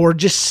or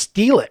just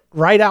steal it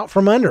right out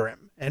from under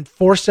him and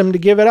force him to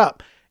give it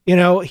up.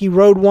 He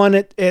rode one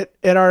at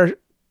our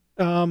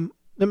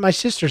at my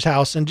sister's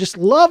house and just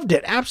loved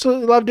it,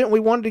 absolutely loved it. And we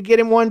wanted to get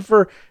him one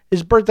for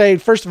his birthday.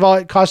 First of all,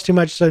 it cost too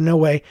much, so no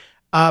way.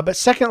 But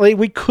secondly,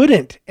 we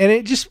couldn't, and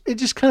it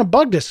just kind of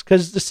bugged us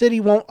because the city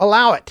won't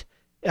allow it.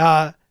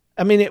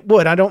 It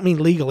would. I don't mean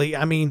legally.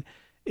 I mean,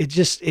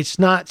 it's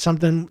not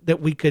something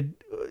that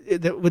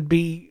would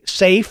be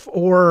safe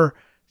or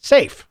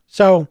safe.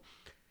 So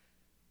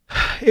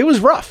it was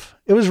rough.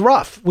 It was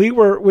rough. We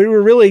were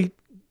really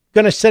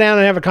going to sit down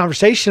and have a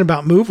conversation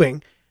about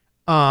moving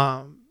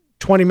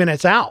 20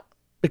 minutes out,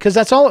 because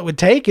that's all it would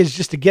take, is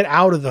just to get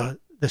out of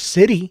the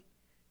city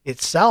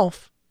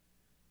itself.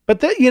 But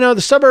the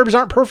suburbs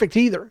aren't perfect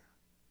either.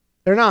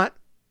 They're not.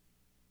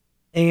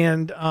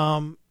 And,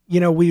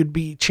 we would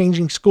be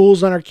changing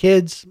schools on our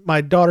kids. My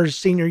daughter's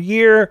senior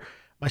year,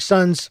 my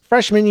son's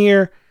freshman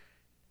year.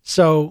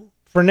 So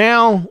for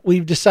now,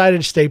 we've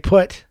decided to stay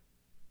put.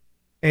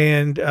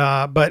 And,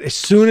 but as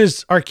soon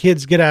as our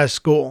kids get out of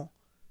school,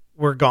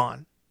 we're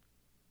gone.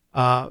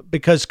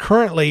 Because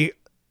currently,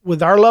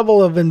 with our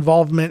level of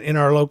involvement in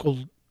our local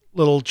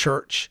little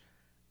church,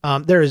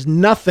 there is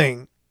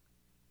nothing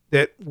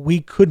that we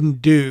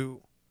couldn't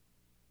do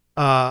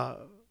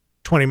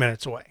 20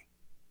 minutes away.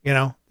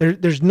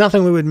 There's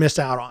nothing we would miss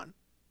out on.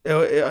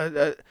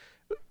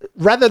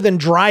 Rather than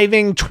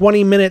driving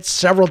 20 minutes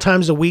several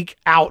times a week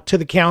out to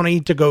the county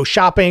to go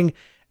shopping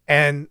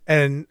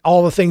and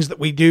all the things that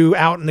we do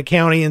out in the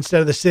county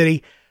instead of the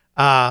city,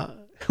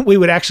 we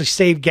would actually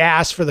save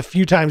gas for the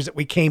few times that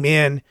we came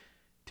in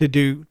to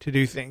do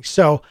things.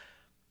 So,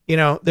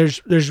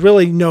 there's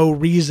really no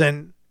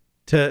reason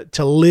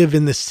to live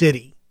in the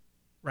city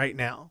right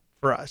now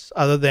for us,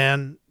 other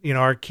than,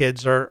 our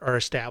kids are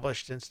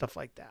established and stuff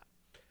like that.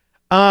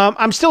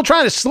 I'm still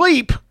trying to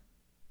sleep.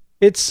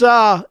 It's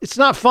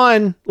not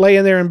fun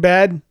laying there in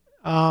bed.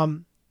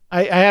 I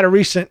had a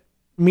recent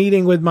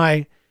meeting with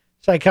my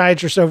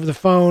psychiatrist over the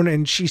phone,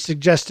 and she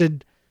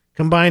suggested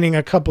combining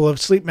a couple of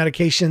sleep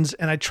medications,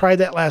 and I tried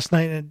that last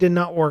night and it did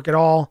not work at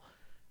all.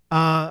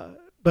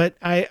 But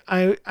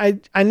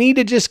I need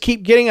to just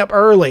keep getting up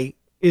early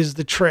is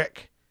the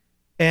trick.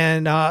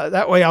 And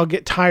that way I'll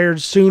get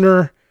tired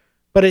sooner,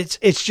 but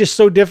it's just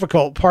so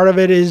difficult. Part of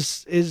it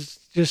is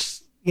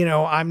just,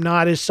 I'm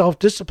not as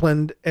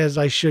self-disciplined as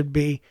I should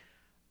be.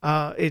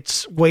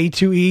 It's way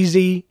too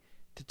easy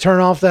to turn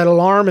off that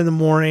alarm in the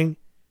morning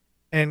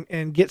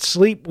and get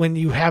sleep when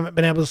you haven't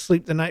been able to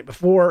sleep the night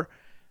before.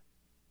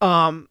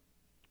 But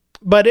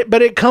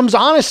it comes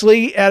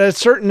honestly at a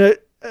certain, a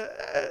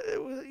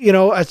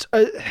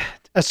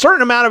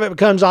certain amount of it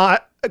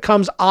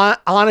comes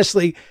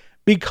honestly,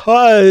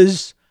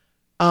 because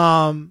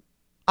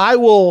I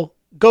will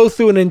go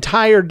through an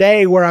entire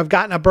day where I've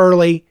gotten up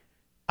early,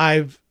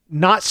 I've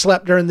not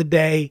slept during the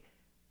day,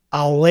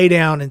 I'll lay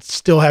down and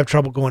still have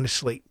trouble going to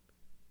sleep.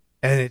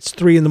 And it's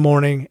 3 a.m.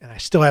 and I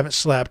still haven't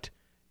slept,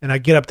 and I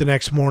get up the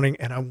next morning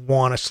and I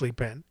want to sleep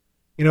in.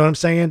 You know what I'm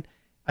saying?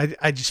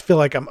 I just feel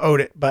like I'm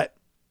owed it, but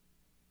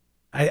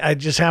I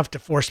just have to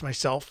force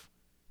myself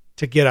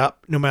to get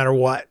up no matter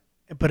what.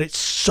 But it's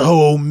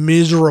so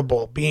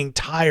miserable being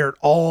tired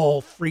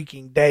all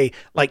freaking day,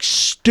 like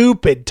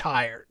stupid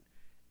tired.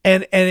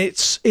 And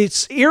it's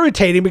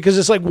irritating because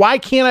it's like, why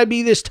can't I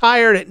be this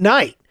tired at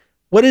night?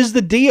 What is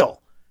the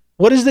deal?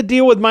 What is the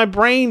deal with my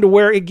brain to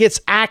where it gets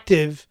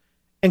active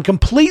and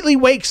completely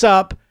wakes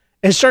up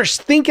and starts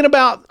thinking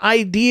about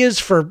ideas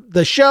for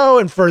the show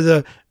and for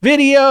the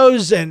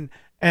videos and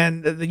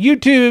the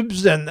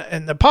YouTubes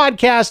and the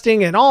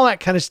podcasting and all that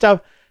kind of stuff?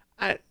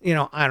 I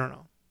don't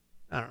know.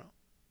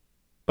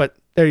 But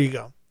there you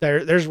go.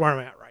 There's where I'm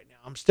at right now.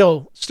 I'm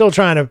still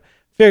trying to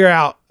figure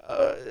out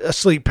a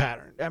sleep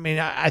pattern. I mean,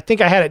 I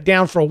think I had it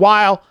down for a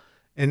while,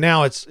 and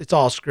now it's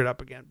all screwed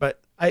up again. But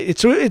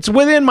it's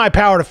within my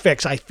power to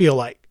fix. I feel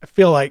like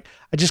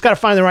I just got to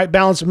find the right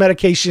balance of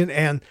medication,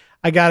 and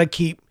I got to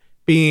keep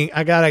being.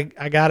 I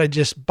gotta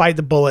just bite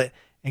the bullet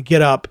and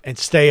get up and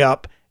stay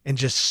up and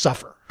just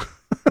suffer.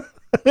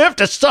 I have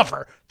to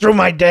suffer through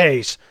my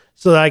days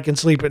so that I can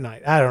sleep at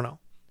night. I don't know.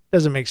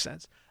 Doesn't make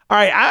sense. All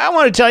right, I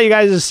want to tell you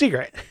guys a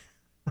secret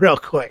real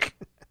quick,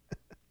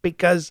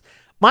 because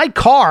my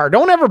car,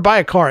 don't ever buy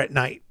a car at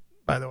night,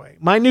 by the way.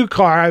 My new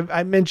car,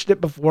 I mentioned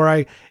it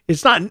before.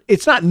 It's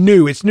not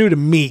new. It's new to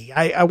me.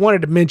 I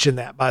wanted to mention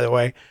that, by the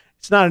way.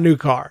 It's not a new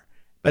car,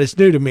 but it's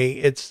new to me.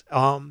 It's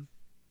a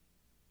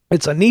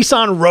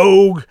Nissan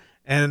Rogue,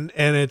 and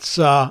it's,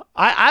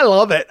 I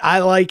love it. I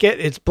like it.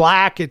 It's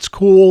black. It's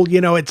cool.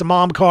 It's a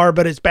mom car,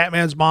 but it's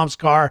Batman's mom's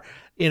car,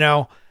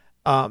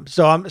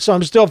 So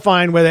I'm still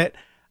fine with it.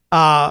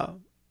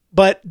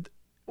 But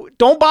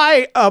don't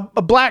buy a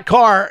black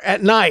car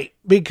at night,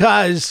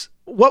 because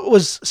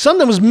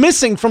something was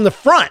missing from the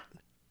front,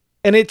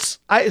 and it's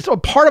a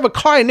part of a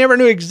car I never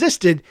knew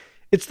existed.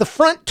 It's the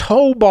front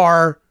tow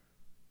bar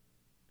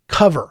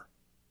cover.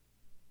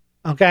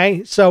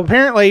 Okay. So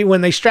apparently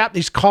when they strap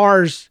these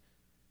cars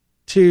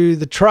to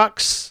the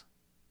trucks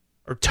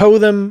or tow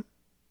them,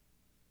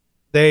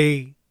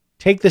 they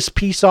take this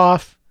piece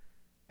off,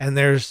 and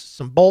there's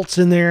some bolts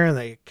in there, and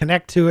they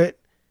connect to it,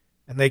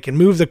 and they can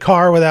move the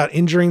car without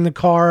injuring the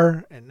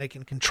car, and they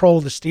can control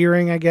the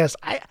steering, I guess.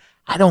 I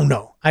don't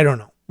know.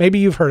 Maybe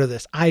you've heard of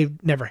this.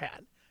 I've never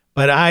had,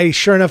 but I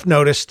sure enough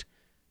noticed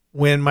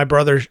when my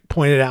brother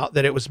pointed out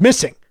that it was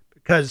missing,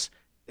 because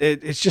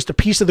it's just a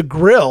piece of the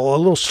grill, a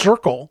little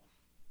circle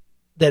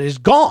that is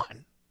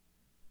gone.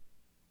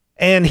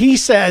 And he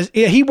says,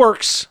 he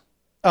works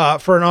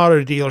for an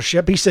auto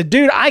dealership. He said,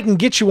 dude, I can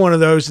get you one of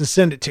those and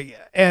send it to you.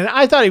 And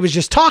I thought he was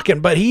just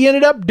talking, but he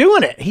ended up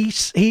doing it.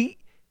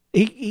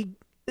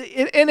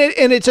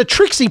 And it's a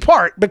tricksy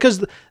part,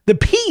 because the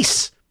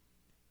piece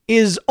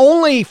is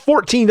only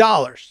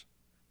 $14,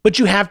 but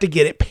you have to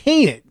get it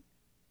painted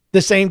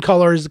the same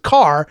color as the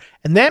car,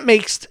 and that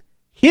makes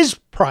his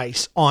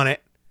price on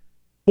it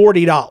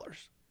 $40.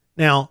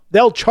 Now,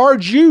 they'll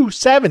charge you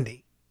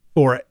 $70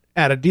 for it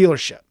at a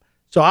dealership.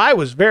 So I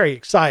was very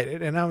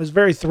excited, and I was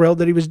very thrilled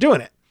that he was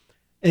doing it.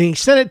 And he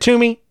sent it to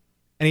me,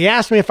 and he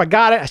asked me if I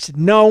got it. I said,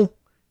 no.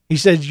 He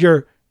says,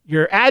 your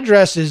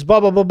address is blah,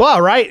 blah, blah, blah,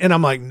 right? And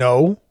I'm like,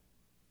 no,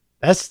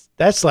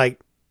 that's like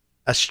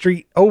a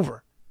street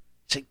over.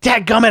 He's like,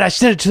 dadgummit, I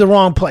sent it to the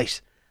wrong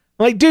place.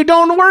 I'm like, dude,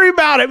 don't worry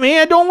about it,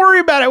 man. Don't worry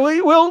about it.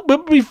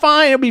 We'll be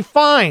fine. It'll be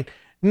fine.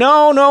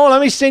 No,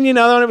 let me send you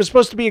another one. It was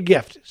supposed to be a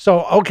gift.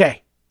 So,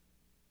 okay.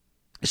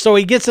 So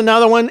he gets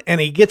another one, and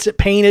he gets it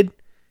painted,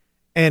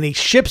 and he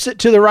ships it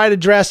to the right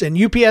address, and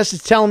UPS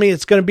is telling me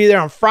it's going to be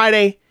there on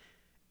Friday,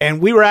 and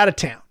we were out of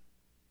town.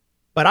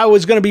 But I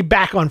was going to be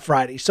back on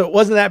Friday, so it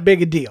wasn't that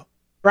big a deal,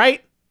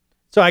 right?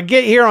 So I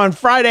get here on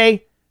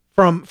Friday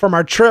from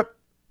our trip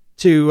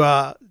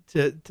to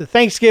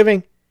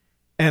Thanksgiving,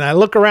 and I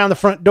look around the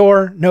front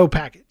door, no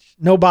package,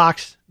 no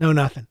box, no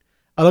nothing.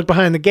 I look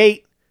behind the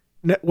gate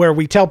where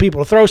we tell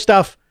people to throw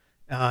stuff,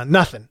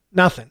 nothing.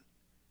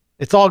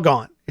 It's all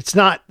gone. It's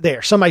not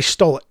there. Somebody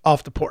stole it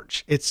off the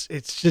porch. It's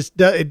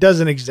just, it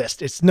doesn't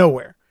exist. It's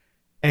nowhere.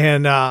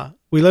 And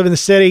we live in the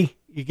city.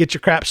 You get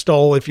your crap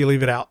stole if you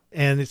leave it out,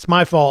 and it's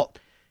my fault.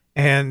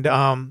 And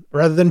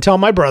rather than tell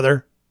my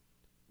brother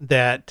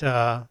that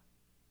that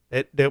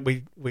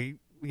we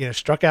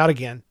struck out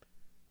again,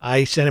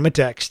 I sent him a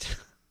text,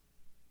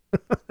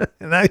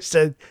 and I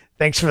said,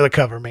 "Thanks for the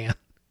cover, man."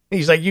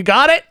 He's like, "You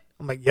got it?"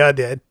 I'm like, "Yeah, I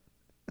did."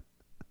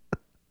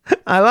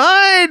 I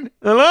lied.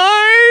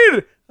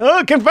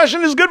 Oh,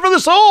 confession is good for the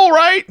soul,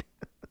 right?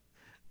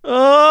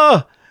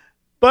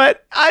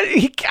 But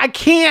I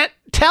can't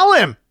tell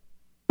him,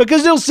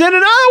 because he'll send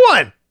another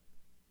one.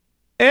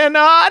 And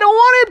I don't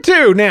want him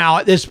to now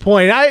at this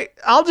point.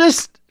 I'll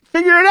just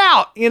figure it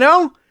out,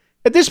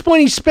 At this point,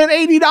 he spent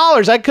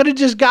 $80. I could have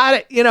just got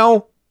it,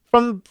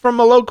 from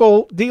a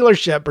local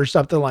dealership or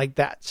something like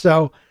that.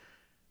 So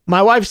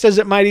my wife says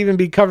it might even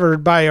be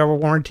covered by our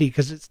warranty,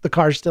 because the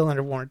car's still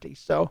under warranty.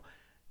 So,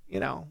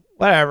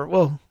 whatever.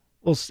 We'll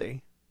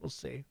see. We'll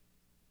see.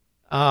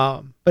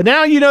 But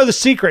now you know the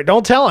secret.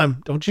 Don't tell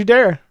him. Don't you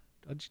dare.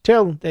 Don't you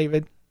tell him,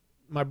 David,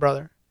 my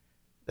brother,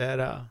 that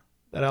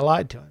I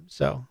lied to him.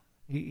 So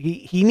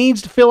he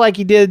needs to feel like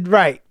he did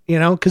right,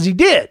 because he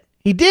did.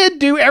 He did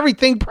do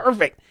everything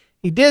perfect.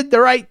 He did the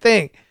right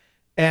thing.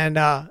 And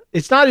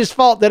it's not his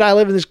fault that I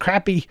live in this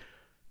crappy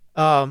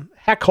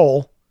heck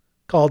hole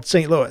called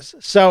St. Louis.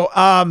 So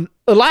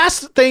the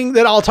last thing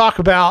that I'll talk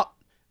about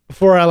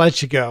before I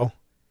let you go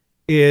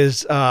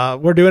is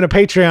we're doing a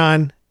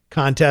Patreon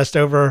contest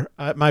over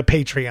at my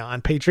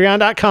Patreon,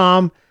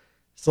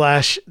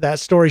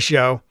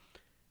 patreon.com/thatstoryshow.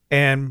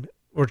 And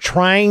we're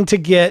trying to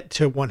get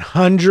to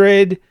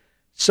 100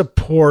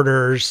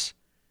 supporters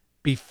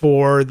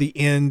before the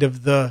end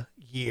of the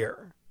year.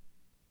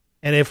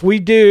 And if we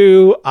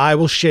do, I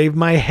will shave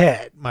my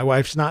head. My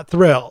wife's not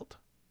thrilled.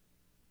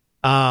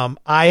 I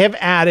have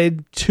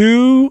added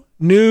 2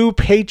 new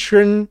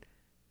patron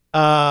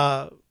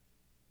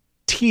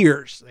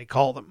tiers, they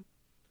call them.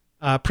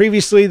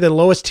 Previously, the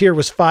lowest tier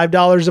was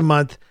 $5 a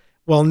month.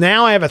 Well,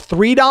 now I have a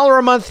 $3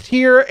 a month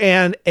tier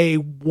and a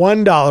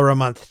 $1 a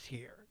month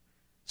tier.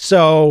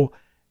 So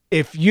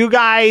if you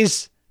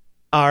guys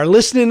are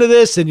listening to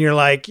this and you're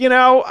like,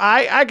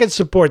 I could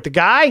support the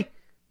guy.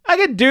 I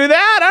could do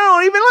that. I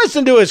don't even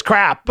listen to his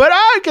crap, but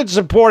I could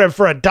support him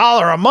for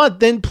 $1 a month.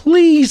 Then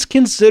please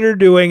consider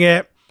doing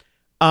it.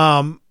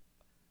 Right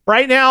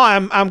now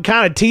I'm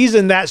kind of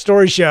teasing That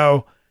Story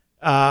Show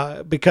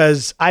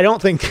because I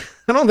don't think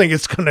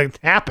it's going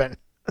to happen.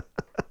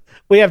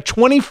 We have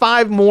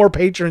 25 more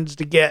patrons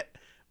to get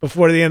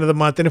before the end of the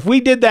month. And if we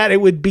did that,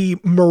 it would be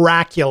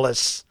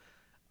miraculous.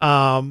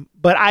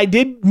 But I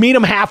did meet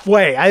them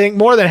halfway. I think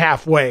more than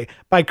halfway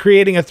by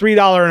creating a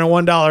 $3 and a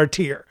 $1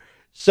 tier.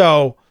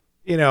 So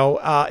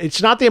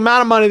it's not the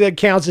amount of money that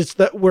counts. It's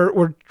that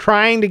we're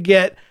trying to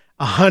get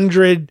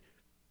 100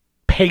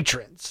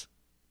 patrons,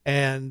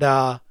 and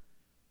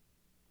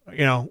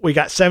we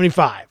got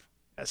 75.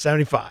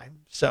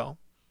 So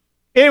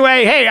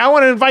anyway, hey, I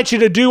want to invite you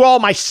to do all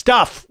my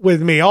stuff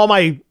with me, all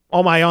my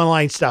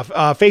online stuff.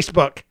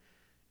 Facebook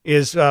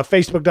is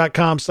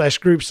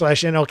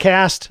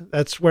facebook.com/group/NLcast.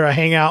 That's where I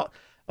hang out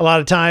a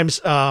lot of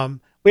times. We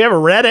have a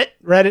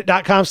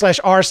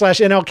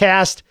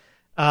reddit.com/r/NLcast.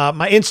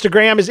 My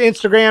Instagram is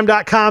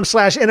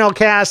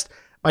instagram.com/NLcast.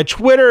 My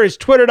Twitter is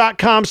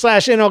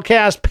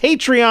twitter.com/NLcast.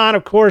 Patreon,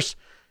 of course,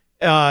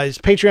 is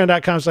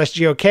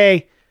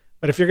patreon.com/GOK.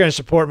 But if you're going to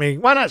support me,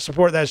 why not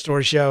support That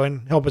Story Show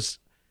and help us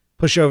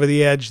push over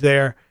the edge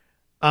there?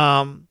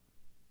 Let's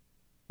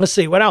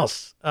see, what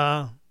else?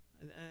 I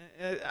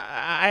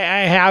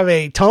have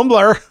a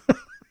Tumblr.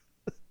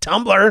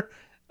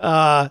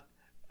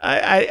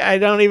 I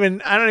don't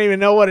even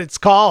know what it's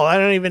called. I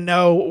don't even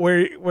know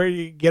where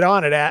you get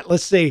on it at.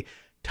 Let's see.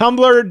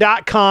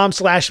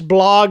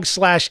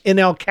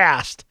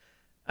 Tumblr.com/blog/NLcast.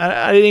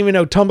 I didn't even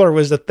know Tumblr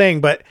was the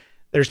thing, but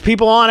there's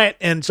people on it,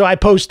 and so I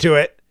post to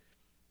it,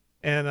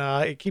 and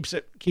it keeps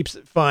it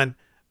fun.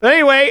 But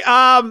anyway,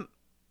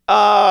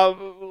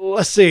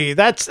 let's see.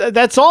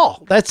 That's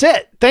all. That's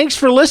it. Thanks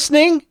for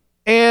listening.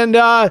 And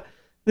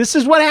this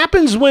is what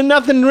happens when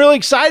nothing really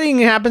exciting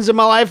happens in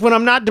my life, when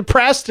I'm not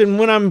depressed and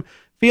when I'm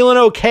feeling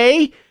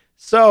okay.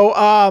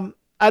 So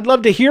I'd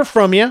love to hear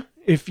from you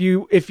if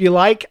you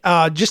like.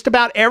 Just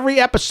about every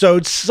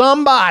episode,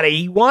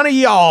 somebody, one of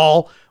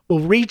y'all, will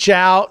reach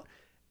out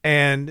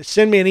and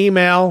send me an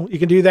email. You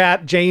can do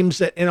that,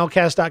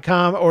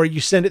 james@nlcast.com, or you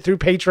send it through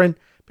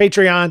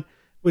Patreon,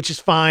 which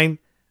is fine.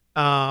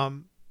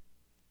 And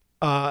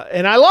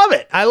I love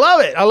it. I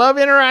love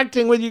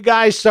interacting with you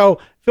guys. So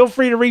feel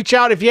free to reach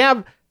out if you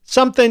have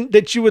something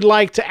that you would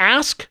like to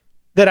ask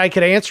that I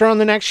could answer on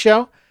the next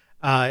show.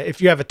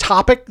 If you have a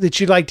topic that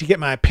you'd like to get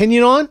my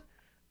opinion on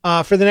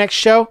for the next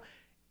show,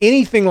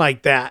 anything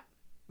like that.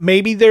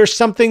 Maybe there's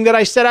something that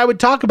I said I would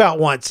talk about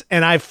once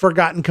and I've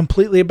forgotten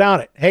completely about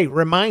it. Hey,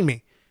 remind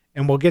me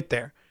and we'll get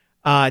there.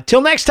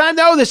 Till next time,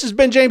 though, this has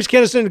been James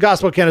Kennison, the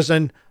Gospel of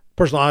Kennison,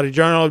 personal audio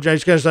journal of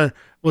James Kennison.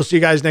 We'll see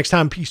you guys next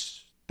time.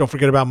 Peace. Don't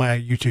forget about my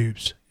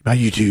YouTubes.